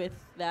 shifted with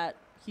that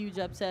huge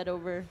upset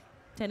over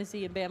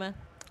Tennessee and Bama?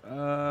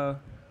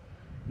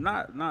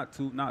 Not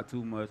too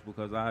much,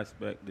 because I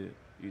expected,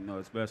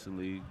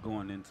 especially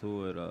going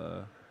into it,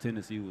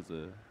 Tennessee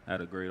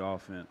had a great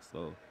offense,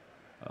 so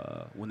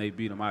when they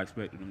beat them, I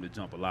expected them to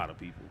jump a lot of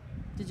people.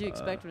 Did you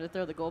expect them to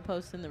throw the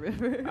goalpost in the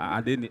river? I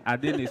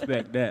didn't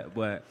expect that,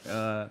 but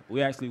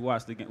we actually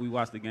watched the game. We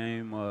watched the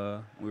game.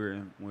 We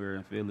were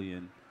in Philly,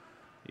 and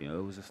it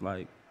was just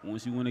like,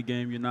 once you win a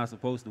game you're not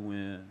supposed to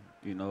win,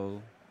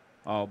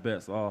 all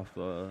bets off.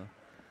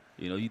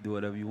 You do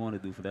whatever you want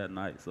to do for that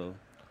night. So.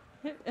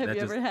 Have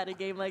you ever had a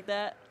game like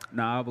that?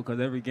 Nah, because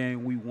every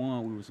game we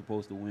won, we were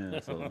supposed to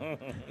win. So.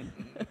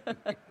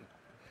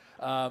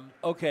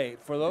 Okay,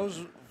 for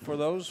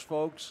those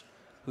folks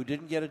who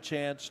didn't get a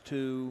chance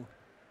to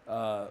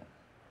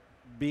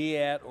be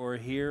at or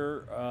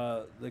hear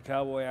the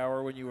Cowboy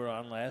Hour when you were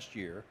on last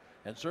year,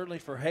 and certainly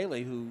for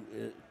Haley, who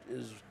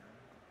is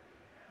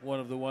one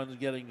of the ones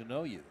getting to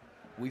know you.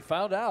 We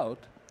found out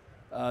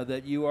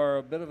that you are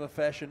a bit of a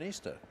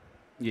fashionista.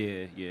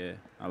 Yeah.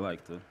 I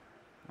like to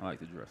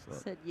dress up.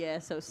 Said yeah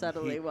so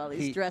subtly while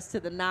he's dressed to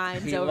the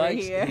nines he over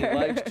likes, here. He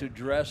likes to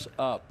dress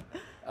up.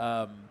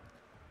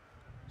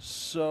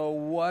 So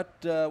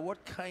what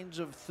kinds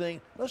of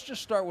things? Let's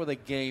just start with a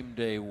game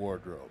day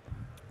wardrobe.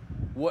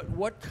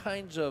 What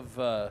kinds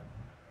of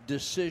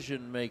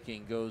decision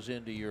making goes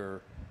into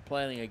your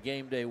planning a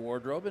game day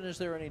wardrobe, and is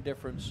there any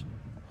difference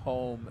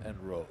home and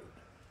road?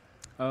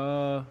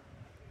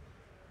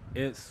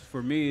 It's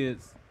for me.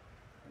 It's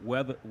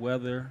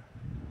weather,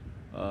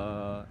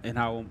 and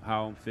how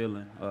I'm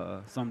feeling.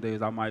 Some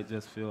days I might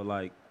just feel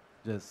like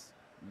just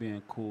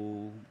being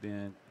cool,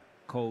 being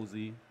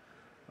cozy.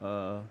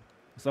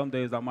 Some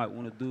days I might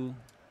want to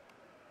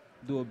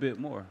do a bit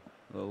more.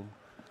 So,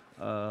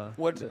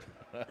 what?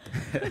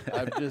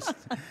 I'm just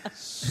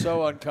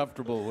so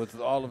uncomfortable with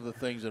all of the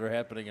things that are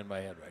happening in my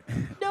head right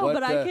now. No,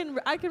 but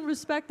I can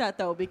respect that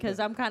though, because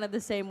I'm kind of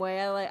the same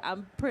way.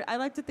 I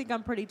like to think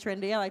I'm pretty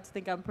trendy. I like to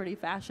think I'm pretty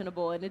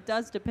fashionable, and it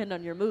does depend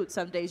on your mood.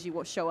 Some days you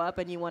will show up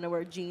and you want to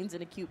wear jeans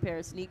and a cute pair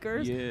of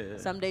sneakers. Yeah.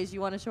 Some days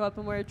you want to show up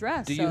and wear a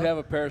dress. Do you have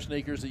a pair of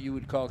sneakers that you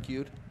would call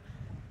cute?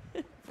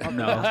 No.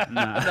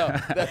 No,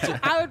 that's it.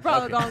 I would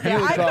probably call them.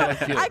 You would call them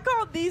cute. I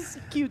called these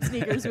cute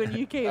sneakers when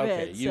you came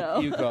in.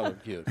 You call them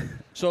cute.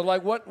 So,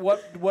 like,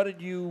 what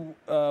did you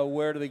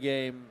wear to the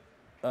game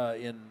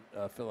in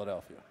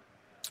Philadelphia?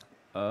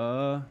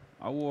 I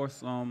wore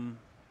some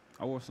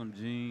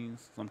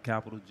jeans, some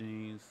Capital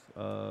jeans,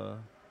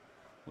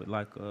 with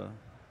like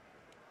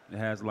it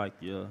has like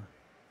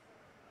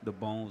the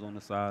bones on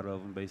the side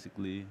of them,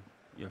 basically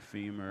your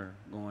femur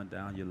going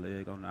down your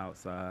leg on the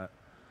outside.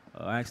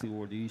 I actually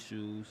wore these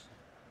shoes.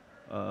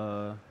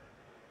 How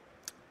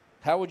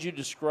would you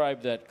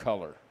describe that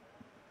color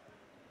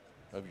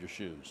of your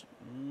shoes?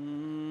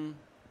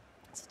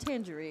 It's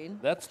tangerine.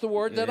 That's the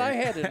word that I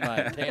had in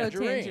mind.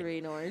 Tangerine.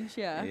 Tangerine orange,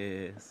 yeah.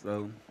 Yeah.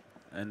 So,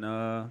 and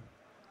I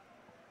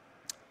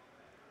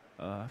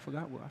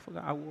forgot.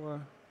 I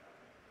wore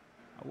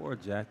a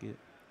jacket.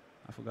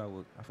 I forgot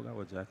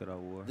what jacket I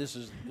wore. This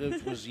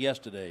was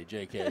yesterday,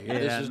 JK. Yeah,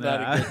 this is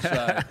not a good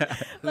sign.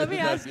 Let me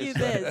ask you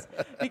this,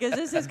 because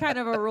this is kind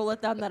of a rule of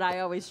thumb that I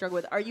always struggle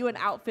with. Are you an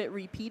outfit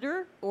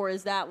repeater, or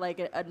is that like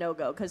a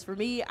no-go? Because for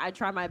me, I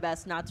try my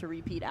best not to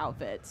repeat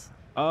outfits.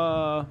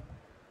 I'm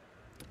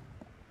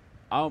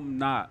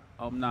not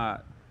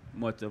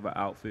much of an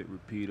outfit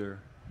repeater,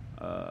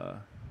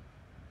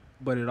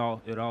 but it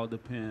all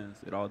depends.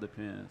 It all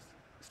depends.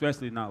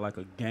 Especially not like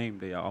a game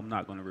day. I'm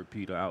not going to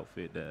repeat an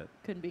outfit that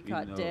couldn't be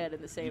caught dead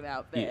in the same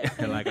outfit.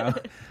 Yeah, like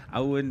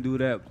I wouldn't do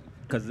that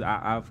because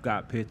I've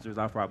got pictures.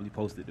 I probably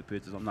posted the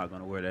pictures. I'm not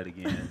going to wear that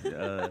again.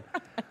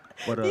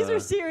 But these are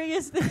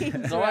serious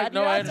things. I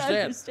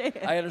understand.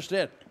 I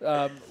understand.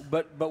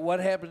 But what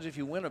happens if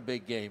you win a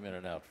big game in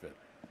an outfit?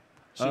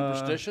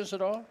 Superstitious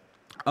at all?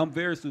 I'm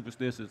very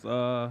superstitious.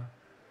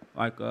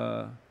 Like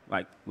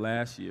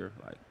last year,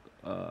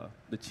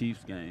 the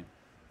Chiefs game.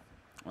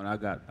 When I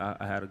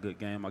had a good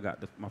game. I got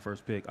my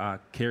first pick. I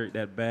carried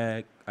that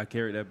bag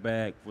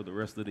for the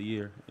rest of the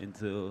year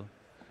until,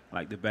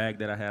 like, the bag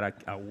that I had.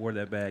 I wore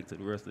that bag to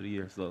the rest of the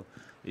year. So,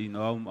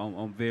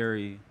 I'm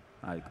very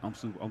I'm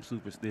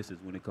superstitious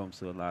when it comes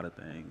to a lot of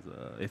things.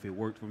 If it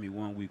worked for me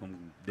one week,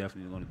 I'm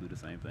definitely going to do the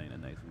same thing the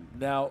next week.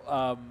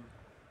 Now,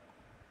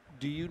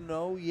 do you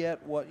know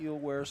yet what you'll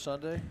wear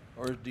Sunday,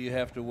 or do you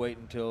have to wait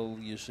until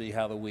you see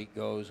how the week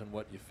goes and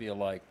what you feel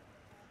like?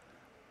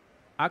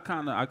 I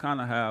kind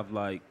of have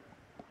like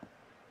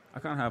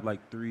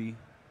three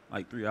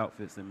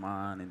outfits in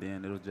mind, and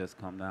then it'll just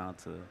come down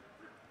to,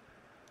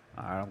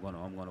 all right,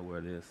 I'm gonna wear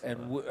this.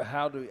 And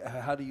how do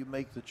you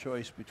make the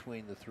choice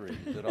between the three?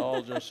 Is it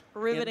all just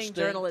riveting instinct?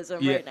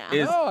 journalism right now?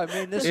 No, I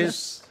mean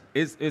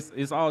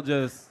it's all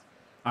just,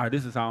 all right,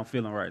 this is how I'm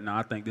feeling right now.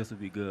 I think this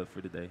would be good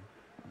for today.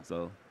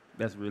 So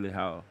that's really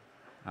how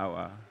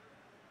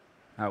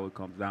it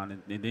comes down,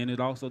 and then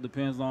it also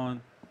depends on.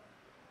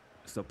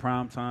 It's a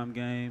primetime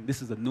game.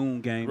 This is a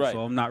noon game, right. So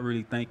I'm not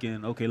really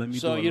thinking, okay, let me.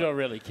 So you don't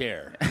really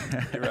care.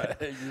 You're right.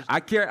 I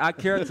care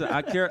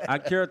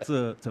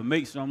to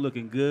make sure I'm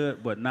looking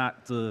good, but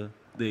not to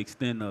the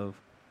extent of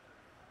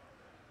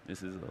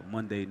this is a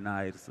Monday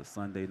night, it's a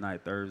Sunday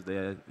night,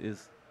 Thursday.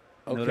 It's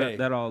okay.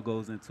 That all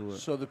goes into it.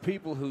 So the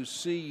people who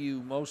see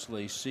you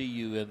mostly see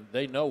you, and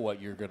they know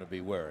what you're going to be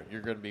wearing.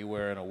 You're going to be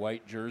wearing a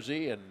white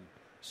jersey and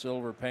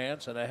silver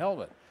pants and a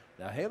helmet.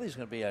 Now Haley's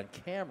going to be on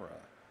camera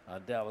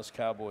on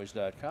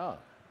DallasCowboys.com.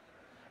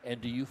 And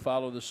do you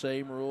follow the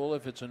same rule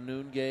if it's a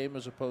noon game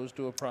as opposed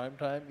to a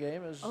primetime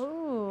game as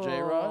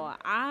Jayron?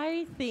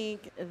 I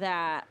think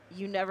that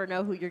you never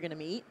know who you're going to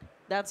meet.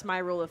 That's my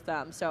rule of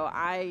thumb. So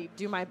I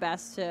do my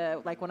best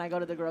to, like when I go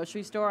to the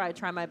grocery store, I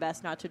try my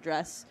best not to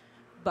dress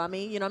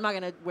bummy. You know, I'm not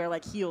going to wear,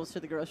 like, heels to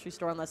the grocery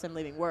store unless I'm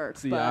leaving work.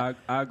 See, but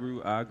I agree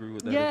with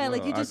that. yeah, as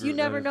well. like you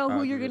never know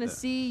who you're going to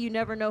see. You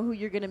never know who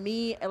you're going to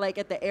meet. Like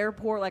at the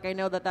airport, like I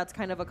know that's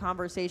kind of a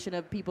conversation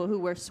of people who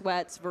wear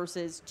sweats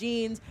versus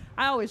jeans.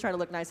 I always try to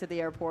look nice at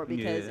the airport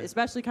because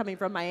especially coming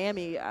from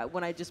Miami,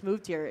 when I just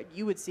moved here,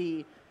 you would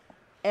see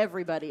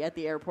everybody at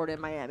the airport in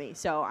Miami.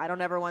 So I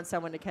don't ever want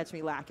someone to catch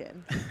me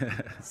lacking.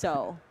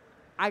 So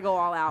I go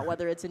all out,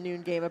 whether it's a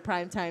noon game, a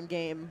primetime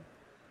game,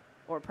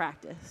 or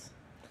practice.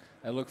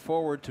 I look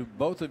forward to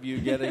both of you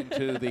getting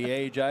to the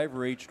age I've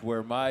reached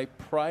where my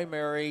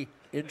primary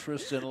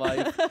interests in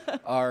life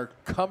are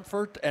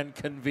comfort and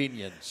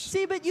convenience.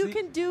 See, but you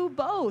can do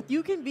both.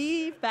 You can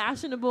be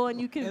fashionable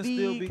and you can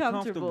be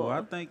comfortable.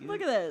 I think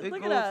look at this.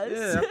 Look at us.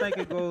 Yeah, I think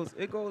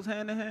it goes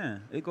hand in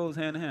hand. It goes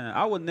hand in hand.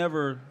 I would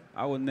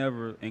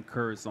never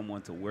encourage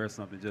someone to wear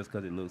something just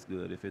because it looks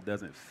good. If it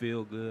doesn't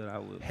feel good, I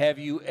would. Have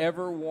you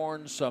ever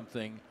worn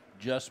something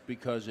just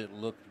because it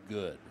looked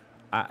good?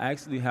 I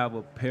actually have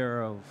a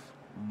pair of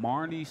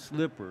Marnie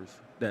slippers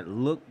that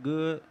look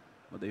good,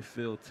 but they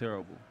feel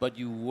terrible. But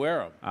you wear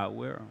them. I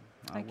wear them.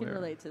 I can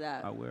relate to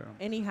that. I wear them.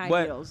 Any high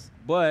heels.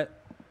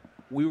 But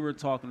we were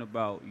talking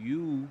about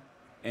you,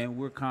 and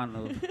we're kind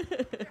of.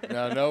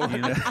 No,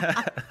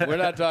 we're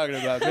not talking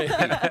about me.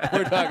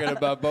 We're talking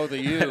about both of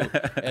you,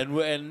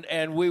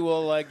 and we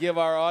will give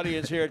our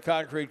audience here at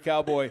Concrete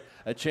Cowboy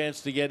a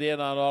chance to get in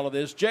on all of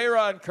this.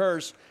 Jayron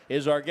Kearse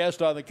is our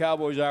guest on the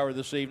Cowboys Hour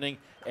this evening,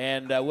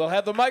 and we'll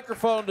have the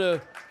microphone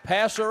to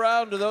pass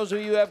around to those of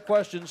you who have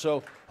questions.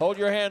 So hold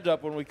your hand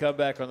up when we come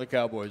back on the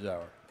Cowboys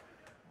Hour.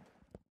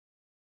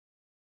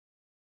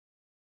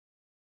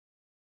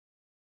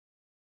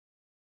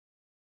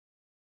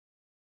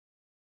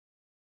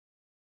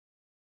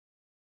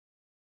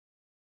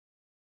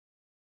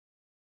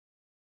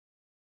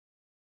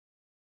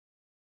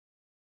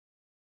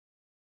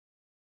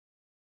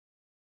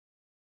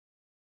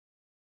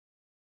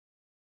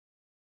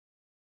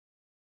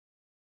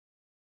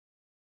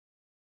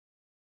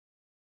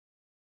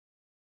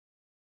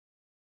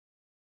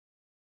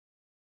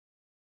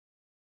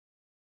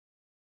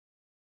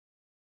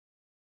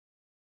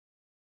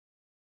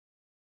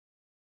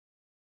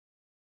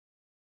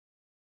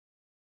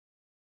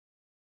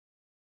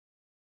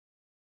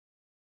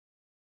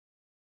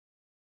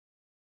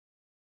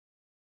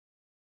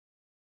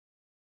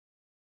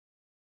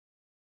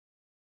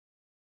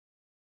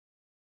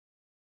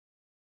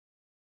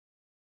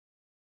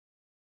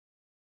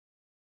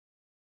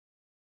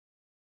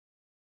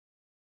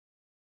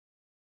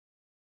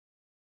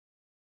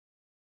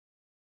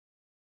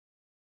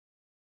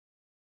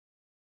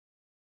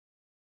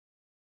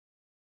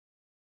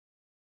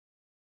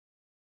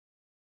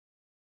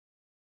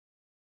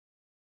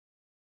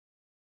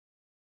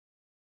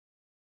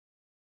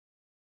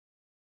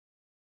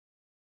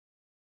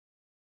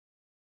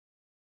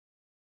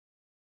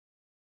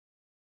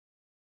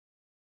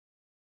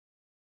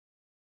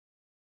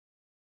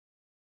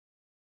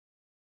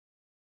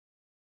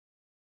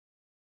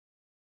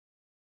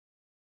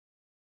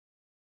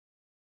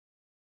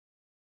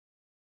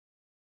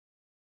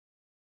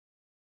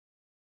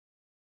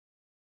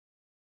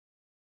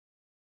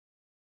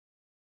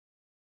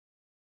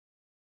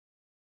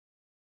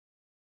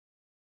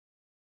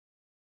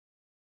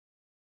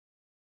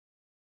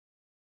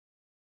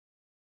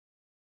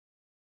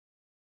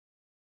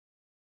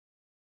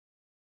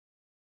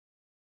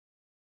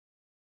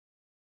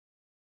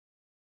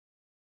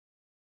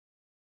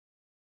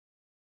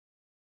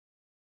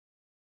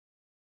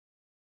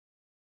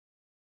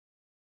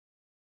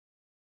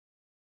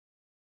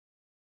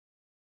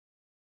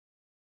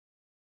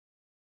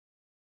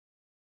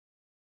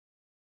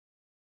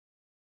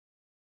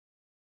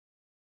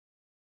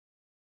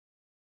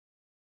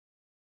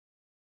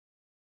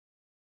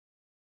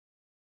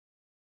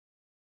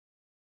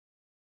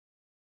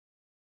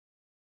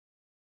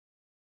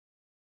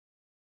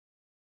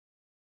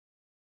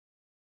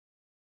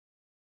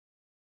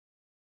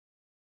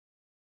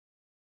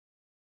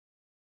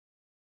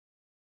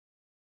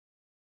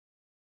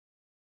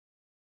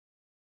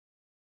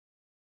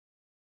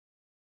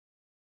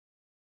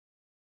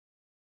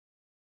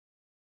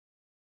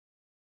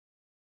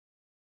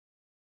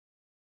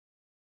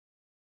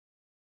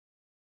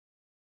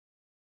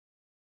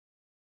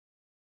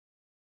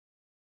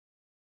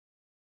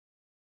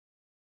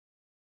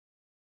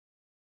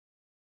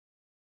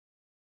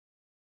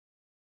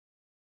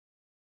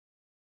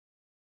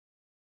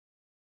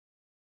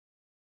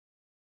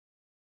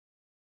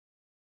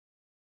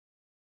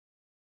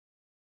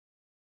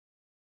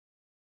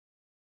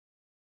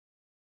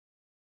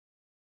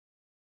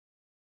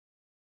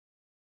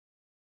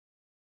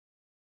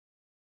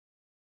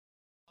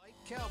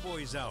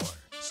 Cowboys Hour,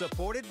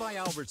 supported by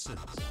Albertsons.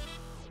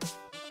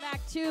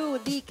 Back to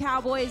the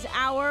Cowboys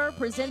Hour,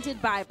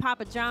 presented by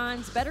Papa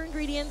John's. Better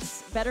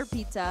ingredients, better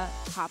pizza,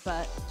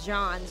 Papa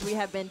John's. We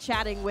have been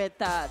chatting with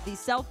the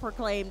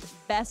self-proclaimed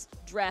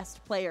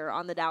best-dressed player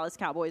on the Dallas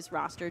Cowboys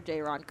roster,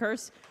 Jayron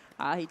Kearse.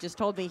 He just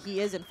told me he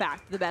is, in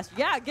fact, the best.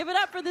 Yeah, give it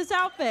up for this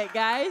outfit,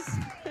 guys.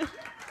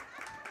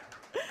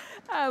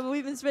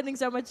 We've been spending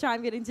so much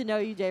time getting to know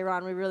you,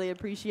 Jayron. We really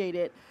appreciate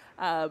it.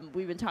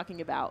 We've been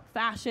talking about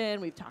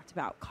fashion. We've talked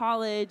about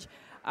college.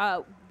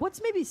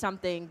 What's maybe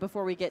something,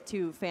 before we get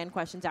to fan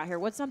questions out here,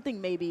 what's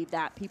something maybe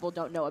that people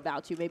don't know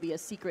about you, maybe a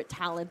secret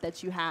talent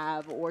that you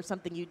have or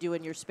something you do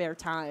in your spare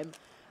time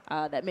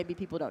that maybe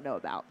people don't know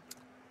about?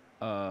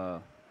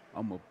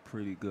 I'm a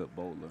pretty good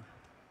bowler.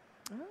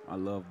 Oh. I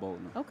love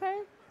bowling.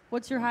 Okay.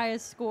 What's your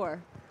highest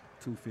score?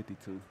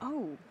 252.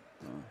 Oh,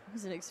 I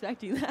wasn't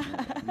expecting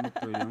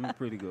that. I'm a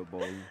pretty good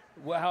bowler.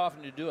 Well, how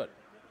often do you do it?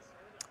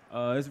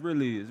 It's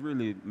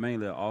really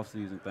mainly an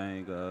off-season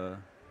thing.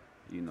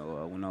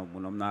 When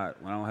I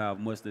don't have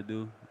much to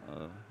do,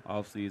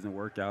 off-season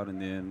workout,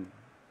 and then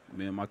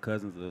me and my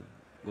cousins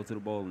go to the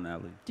bowling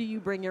alley. Do you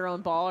bring your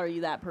own ball? Or are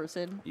you that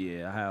person?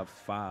 Yeah, I have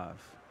 5.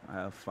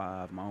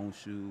 My own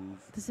shoes.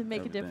 Does it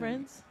make everything. A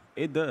difference?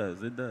 It does.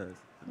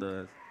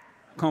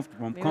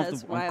 Comfortable. I'm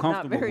comfortable. I'm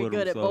not very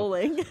good at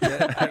bowling.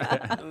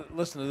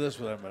 Listen to this,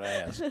 what I'm going to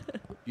ask.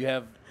 You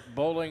have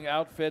bowling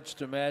outfits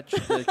to match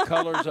the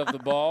colors of the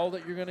ball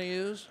that you're going to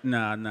use?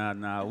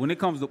 Nah. When it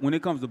comes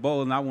to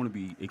bowling, I want to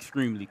be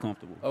extremely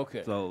comfortable.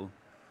 Okay. So,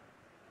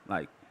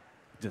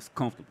 just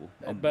comfortable.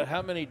 But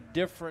how many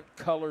different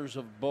colors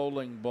of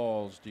bowling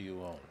balls do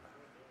you own?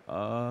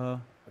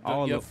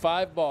 You have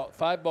 5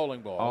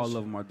 bowling balls. All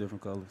of them are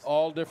different colors.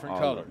 All different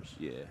colors.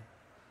 Yeah.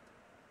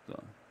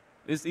 So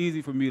it's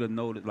easy for me to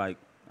know that,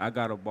 I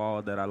got a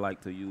ball that I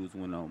like to use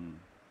when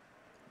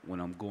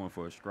I'm going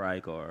for a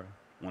strike or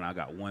when I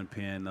got one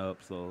pin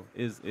up. So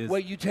it's.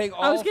 Wait, you take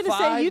all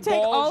 5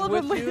 balls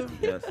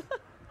with you?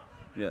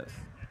 Yes.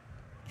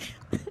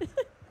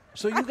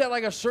 So you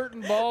got a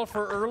certain ball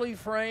for early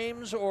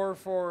frames or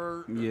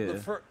for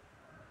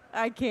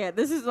I can't.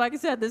 This is, like I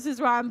said, this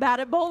is why I'm bad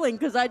at bowling,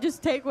 because I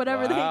just take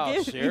whatever they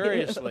give me.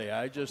 Seriously,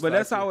 But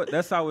that's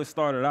how it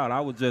started out.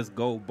 I would just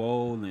go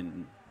bowl,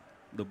 and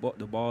the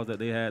balls that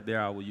they had there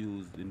I would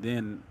use, and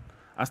then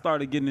I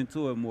started getting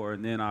into it more,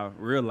 and then I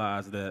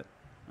realized that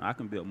I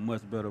can be a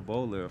much better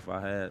bowler if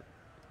I had,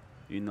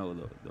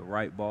 the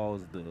right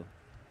balls, the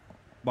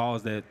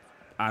balls that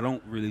I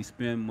don't really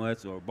spin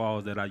much, or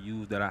balls that I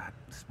use that I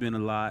spin a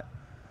lot,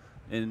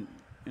 and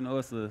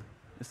it's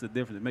a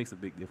difference. It makes a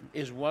big difference.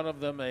 Is one of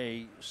them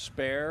a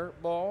spare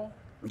ball?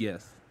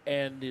 Yes.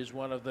 And is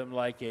one of them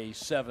like a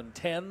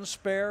 7-10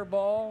 spare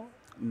ball?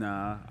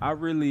 Nah,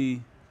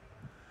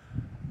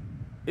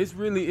 it's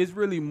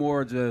really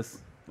more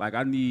just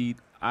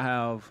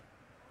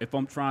if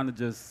I'm trying to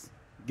just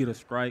get a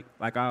strike,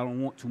 I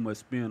don't want too much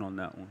spin on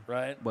that one.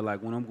 Right. But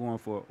when I'm going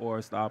or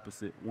it's the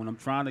opposite. When I'm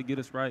trying to get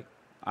a strike,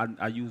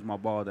 I use my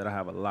ball that I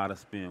have a lot of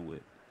spin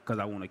with, because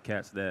I want to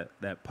catch that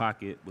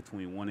pocket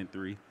between 1 and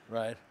 3.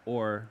 Right.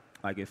 Or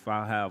if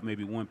I have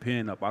maybe one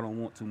pin up, I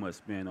don't want too much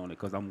spin on it,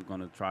 because I'm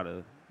going to try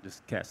to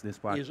just catch this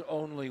pocket. Is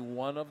only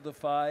one of the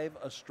 5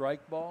 a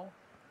strike ball?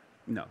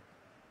 No.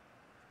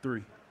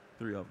 3 of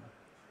them.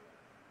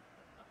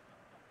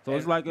 So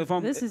it's like if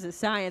I'm. This is a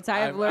science. I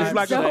have learned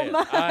so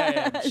much. I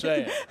am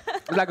saying.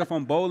 It's like if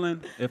I'm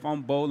bowling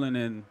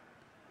and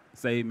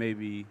say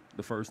maybe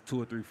the first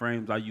 2 or 3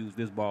 frames I use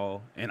this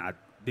ball and I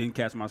didn't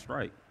catch my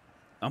strike,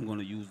 I'm going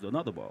to use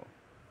another ball.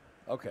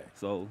 Okay.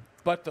 So.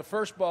 But the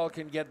first ball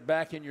can get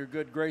back in your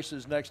good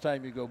graces next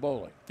time you go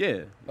bowling.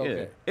 Yeah.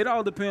 Okay. Yeah. It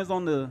all depends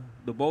on the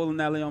bowling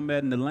alley I'm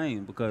at in the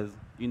lane, because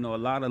a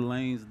lot of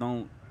lanes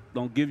don't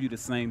give you the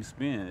same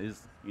spin.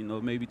 It's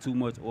maybe too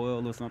much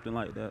oil or something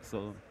like that.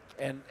 So.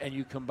 And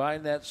you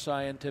combine that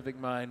scientific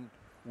mind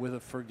with a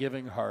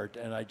forgiving heart,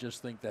 and I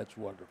just think that's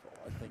wonderful.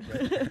 I think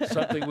that's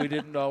something we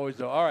didn't always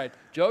do. All right,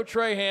 Joe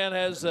Trahan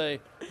has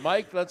a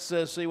mic. Let's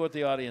see what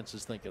the audience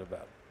is thinking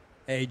about.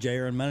 Hey,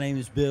 Jayron, my name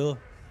is Bill.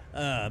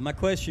 My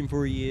question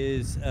for you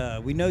is,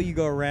 we know you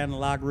go around the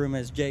locker room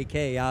as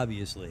JK,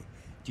 obviously.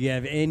 Do you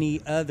have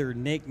any other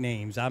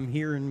nicknames? I'm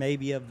hearing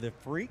maybe of the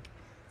Freak,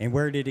 and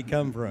where did it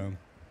come from?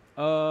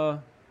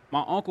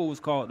 My uncle was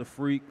called the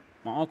Freak.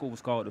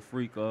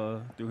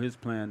 Through his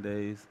playing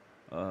days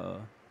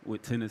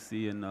with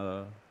Tennessee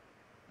and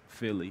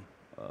Philly.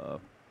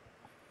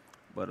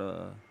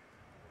 But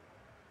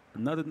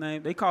another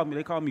name, they call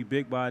me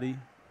Big Body,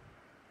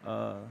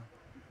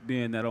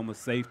 being that I'm a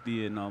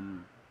safety and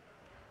I'm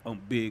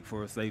big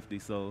for a safety.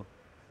 So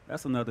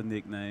that's another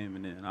nickname,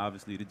 and then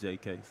obviously the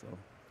JK. So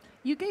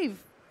you gave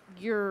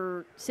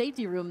your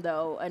safety room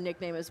though a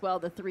nickname as well,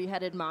 the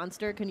 3-headed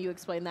monster. Can you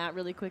explain that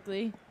really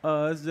quickly?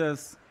 It's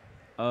just.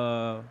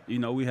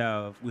 We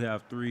have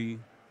 3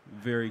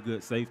 very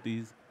good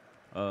safeties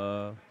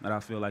that I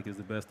feel like is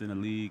the best in the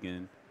league,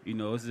 and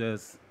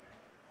it's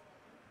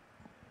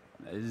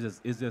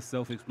just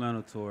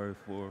self-explanatory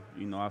for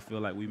I feel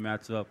like we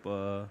match up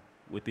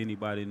with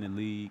anybody in the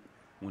league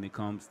when it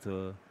comes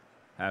to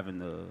having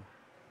the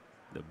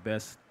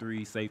best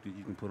 3 safeties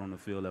you can put on the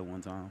field at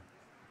one time.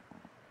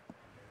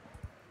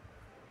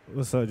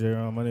 What's up,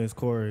 Jayron? My name is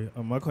Corey.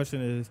 My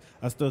question is,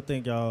 I still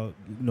think y'all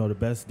the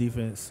best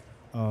defense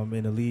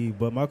in the league.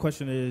 But my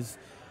question is,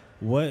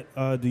 what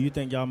do you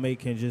think y'all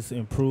can just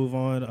improve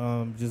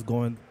on just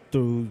going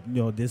through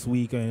this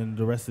week and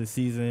the rest of the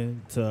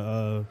season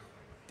to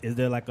is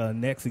there like a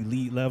next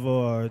elite level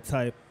or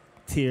type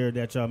tier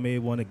that y'all may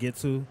want to get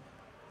to?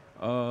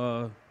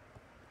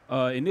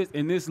 In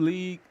this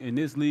league,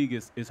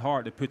 it's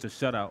hard to pitch a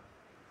shutout.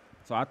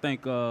 So I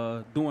think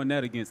doing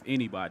that against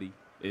anybody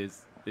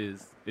is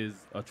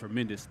a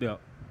tremendous step.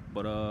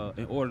 But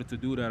in order to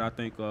do that, I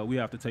think we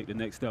have to take the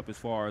next step as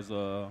far as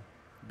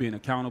being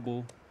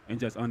accountable and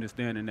just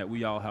understanding that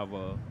we all have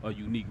a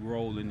unique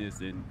role in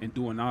this, and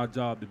doing our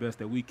job the best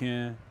that we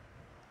can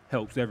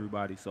helps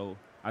everybody. So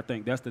I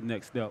think that's the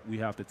next step we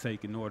have to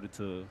take in order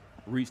to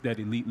reach that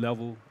elite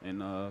level.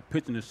 And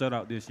pitching a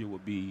shutout this year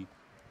would be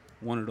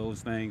one of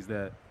those things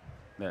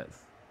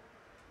that's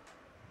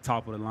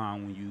top of the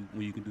line when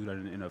you can do that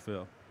in the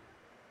NFL.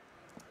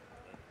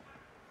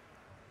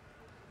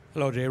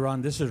 Hello,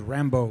 Jayron. This is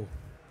Rambo.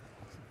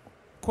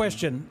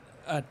 Question.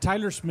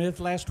 Tyler Smith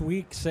last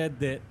week said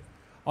that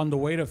on the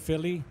way to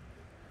Philly,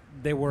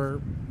 they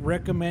were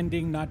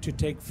recommending not to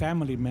take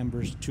family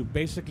members, to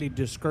basically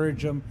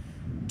discourage them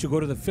to go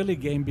to the Philly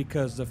game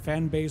because the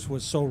fan base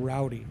was so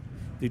rowdy.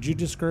 Did you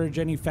discourage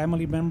any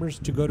family members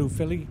to go to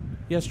Philly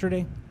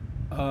yesterday?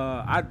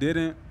 I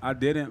didn't,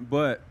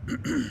 but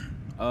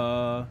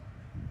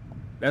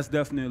that's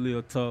definitely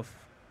a tough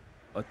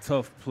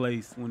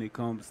place when it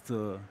comes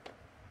to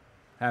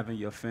having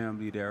your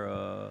family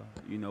there.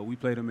 We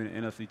played them in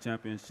the NFC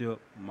Championship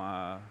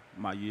my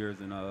years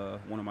in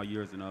one of my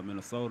years in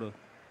Minnesota,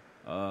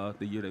 the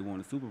year they won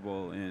the Super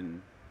Bowl, and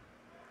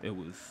it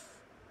was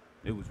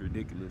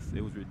ridiculous.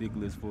 It was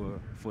ridiculous for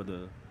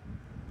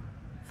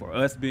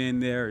us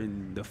being there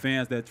and the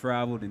fans that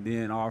traveled, and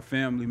then our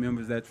family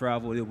members that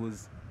traveled. It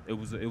was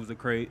a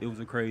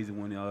crazy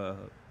one,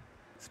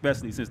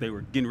 especially since they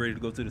were getting ready to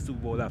go to the Super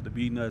Bowl after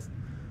beating us.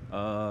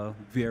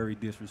 Very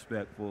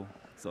disrespectful.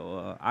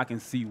 So I can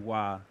see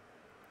why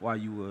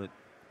you would,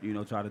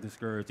 try to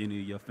discourage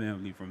any of your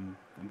family from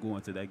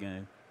going to that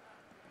game.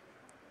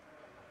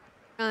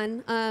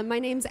 My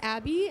name's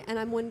Abby, and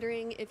I'm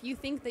wondering if you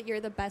think that you're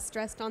the best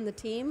dressed on the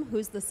team,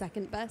 who's the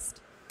second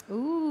best?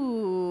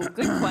 Ooh,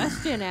 good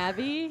question,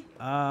 Abby.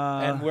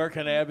 And where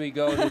can Abby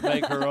go to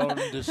make her own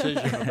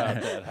decision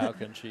about that? How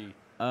can she?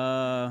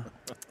 I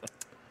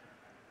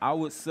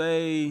would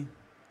say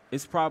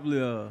it's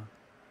probably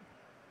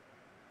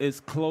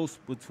it's close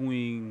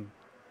between.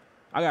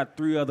 I got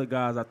three other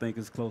guys I think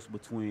it's close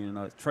between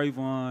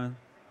Trayvon,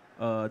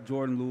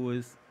 Jordan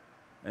Lewis,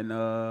 and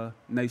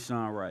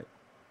Nashawn Wright.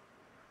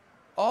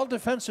 All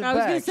defensive I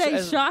backs. was going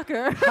to say,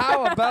 shocker.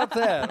 How about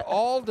that?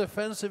 All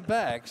defensive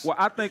backs. Well,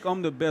 I think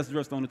I'm the best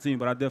dressed on the team,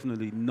 but I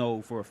definitely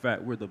know for a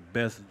fact we're the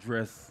best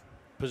dressed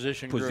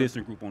position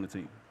group on the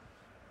team.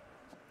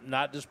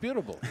 Not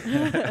disputable.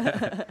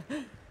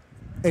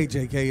 Hey,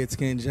 JK, it's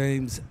Ken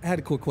James. I had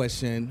a quick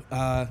question.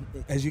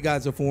 As you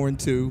guys are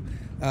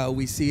 4-2,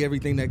 we see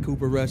everything that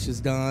Cooper Rush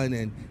has done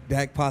and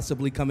Dak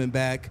possibly coming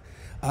back.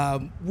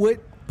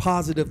 What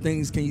positive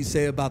things can you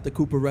say about the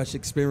Cooper Rush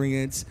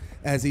experience,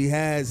 as he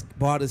has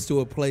brought us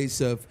to a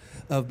place of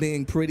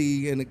being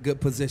pretty in a good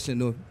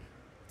position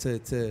to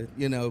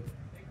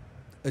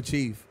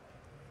achieve?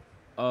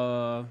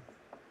 The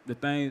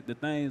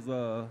things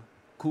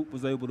Coop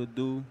was able to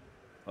do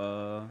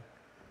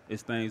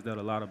is things that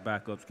a lot of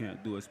backups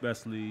can't do,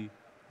 especially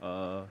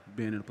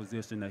being in a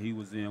position that he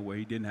was in where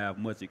he didn't have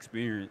much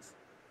experience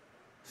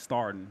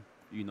starting.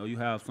 You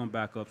have some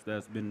backups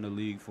that's been in the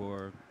league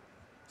for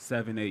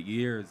 7-8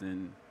 years,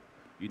 and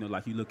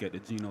like you look at the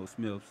Geno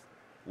Smiths,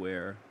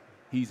 where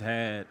he's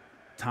had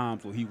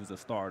times where he was a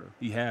starter.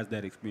 He has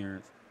that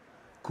experience.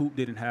 Coop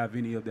didn't have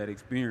any of that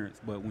experience,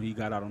 but when he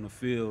got out on the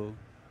field,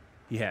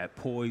 he had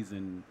poise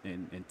and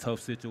tough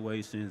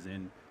situations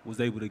and was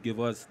able to give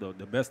us the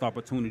best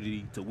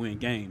opportunity to win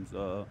games,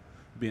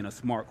 being a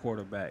smart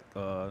quarterback,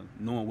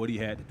 knowing what he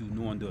had to do,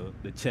 knowing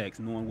the checks,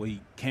 knowing what he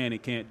can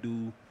and can't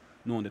do,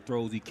 knowing the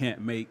throws he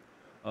can't make.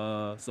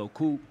 So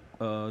Coop,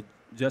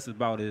 just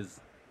about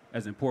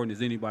as important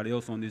as anybody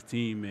else on this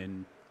team,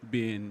 and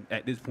being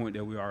at this point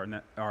that we are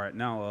at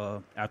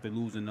now, after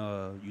losing,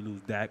 you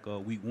lose Dak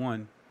week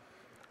 1,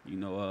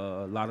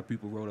 a lot of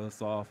people wrote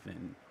us off,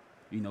 and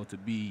to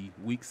be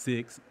week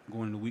 6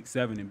 going into week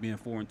 7 and being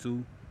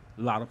 4-2,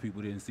 a lot of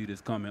people didn't see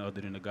this coming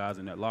other than the guys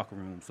in that locker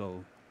room.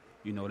 So,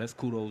 that's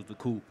kudos to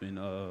Coop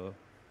and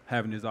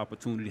having his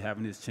opportunity,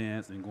 having his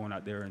chance, and going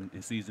out there and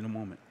seizing the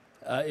moment.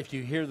 If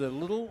you hear the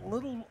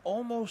little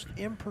almost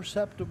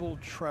imperceptible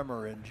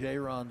tremor in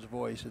Jayron's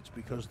voice, it's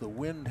because the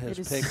wind has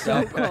picked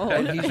up, cold.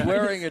 and he's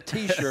wearing a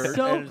T-shirt.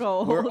 So and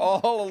cold. We're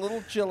all a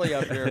little chilly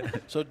up here.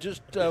 So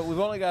just we've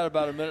only got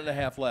about a minute and a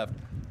half left.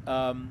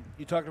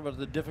 You talked about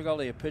the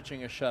difficulty of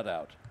pitching a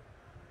shutout,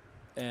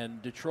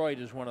 and Detroit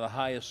is one of the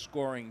highest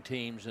scoring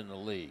teams in the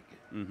league.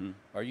 Mm-hmm.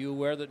 Are you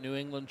aware that New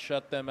England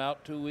shut them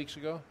out 2 weeks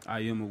ago?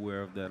 I am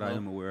aware of that.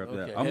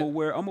 Okay. I'm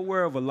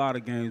aware of a lot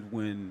of games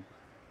when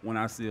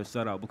I see a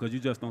shutout, because you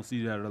just don't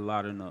see that a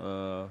lot in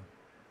the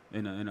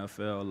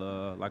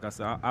NFL. Like I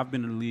said, I've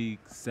been in the league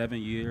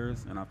 7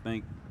 years, and I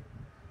think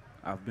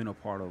I've been a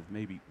part of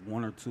maybe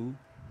 1 or 2,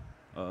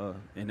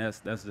 and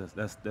that's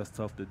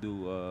tough to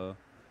do.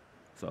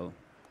 So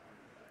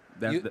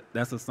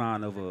that's a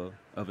sign of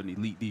an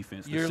elite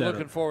defense. You're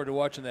looking forward to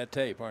watching that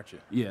tape, aren't you?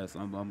 Yes,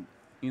 I'm.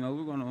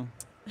 We're gonna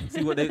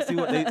see what they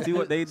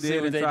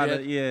did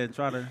and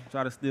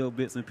try to steal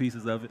bits and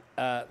pieces of it.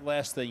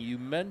 Last thing, you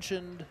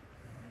mentioned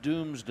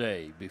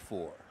Doomsday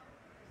before,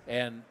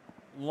 and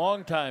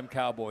longtime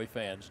Cowboy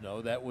fans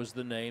know that was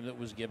the name that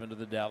was given to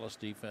the Dallas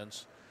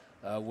defense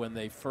when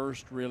they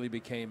first really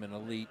became an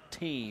elite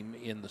team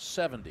in the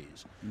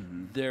 70s.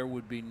 Mm-hmm. There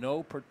would be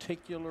no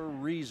particular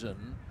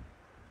reason,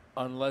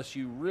 unless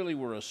you really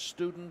were a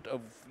student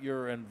of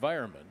your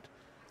environment,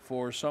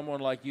 for someone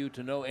like you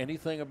to know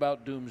anything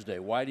about Doomsday.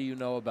 Why do you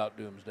know about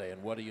Doomsday,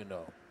 and what do you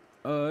know?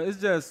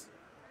 It's just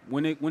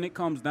when it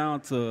comes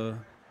down to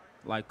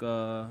like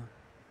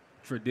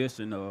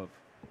tradition of,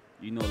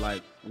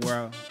 like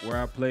where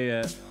I play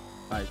at,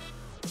 like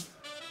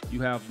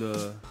you have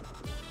the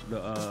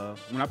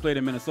when I played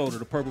in Minnesota,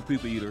 the Purple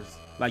People Eaters.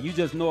 Like you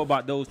just know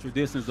about those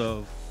traditions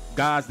of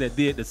guys that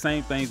did the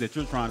same things that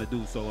you're trying to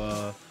do.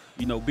 So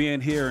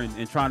being here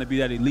and trying to be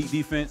that elite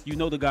defense,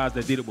 the guys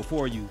that did it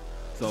before you.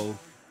 So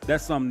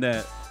that's something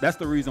that's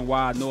the reason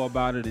why I know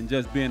about it, and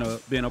just being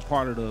a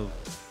part of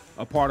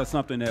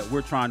something that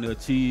we're trying to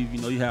achieve.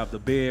 You have the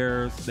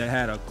Bears that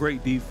had a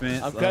great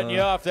defense. I'm cutting you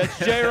off. That's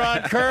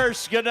Jayron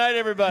Kearse. Good night,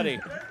 everybody.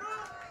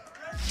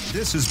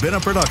 This has been a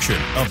production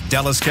of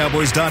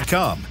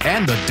DallasCowboys.com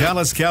and the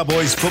Dallas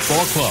Cowboys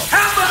Football Club.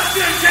 How about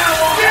this,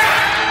 Cowboys? Yeah!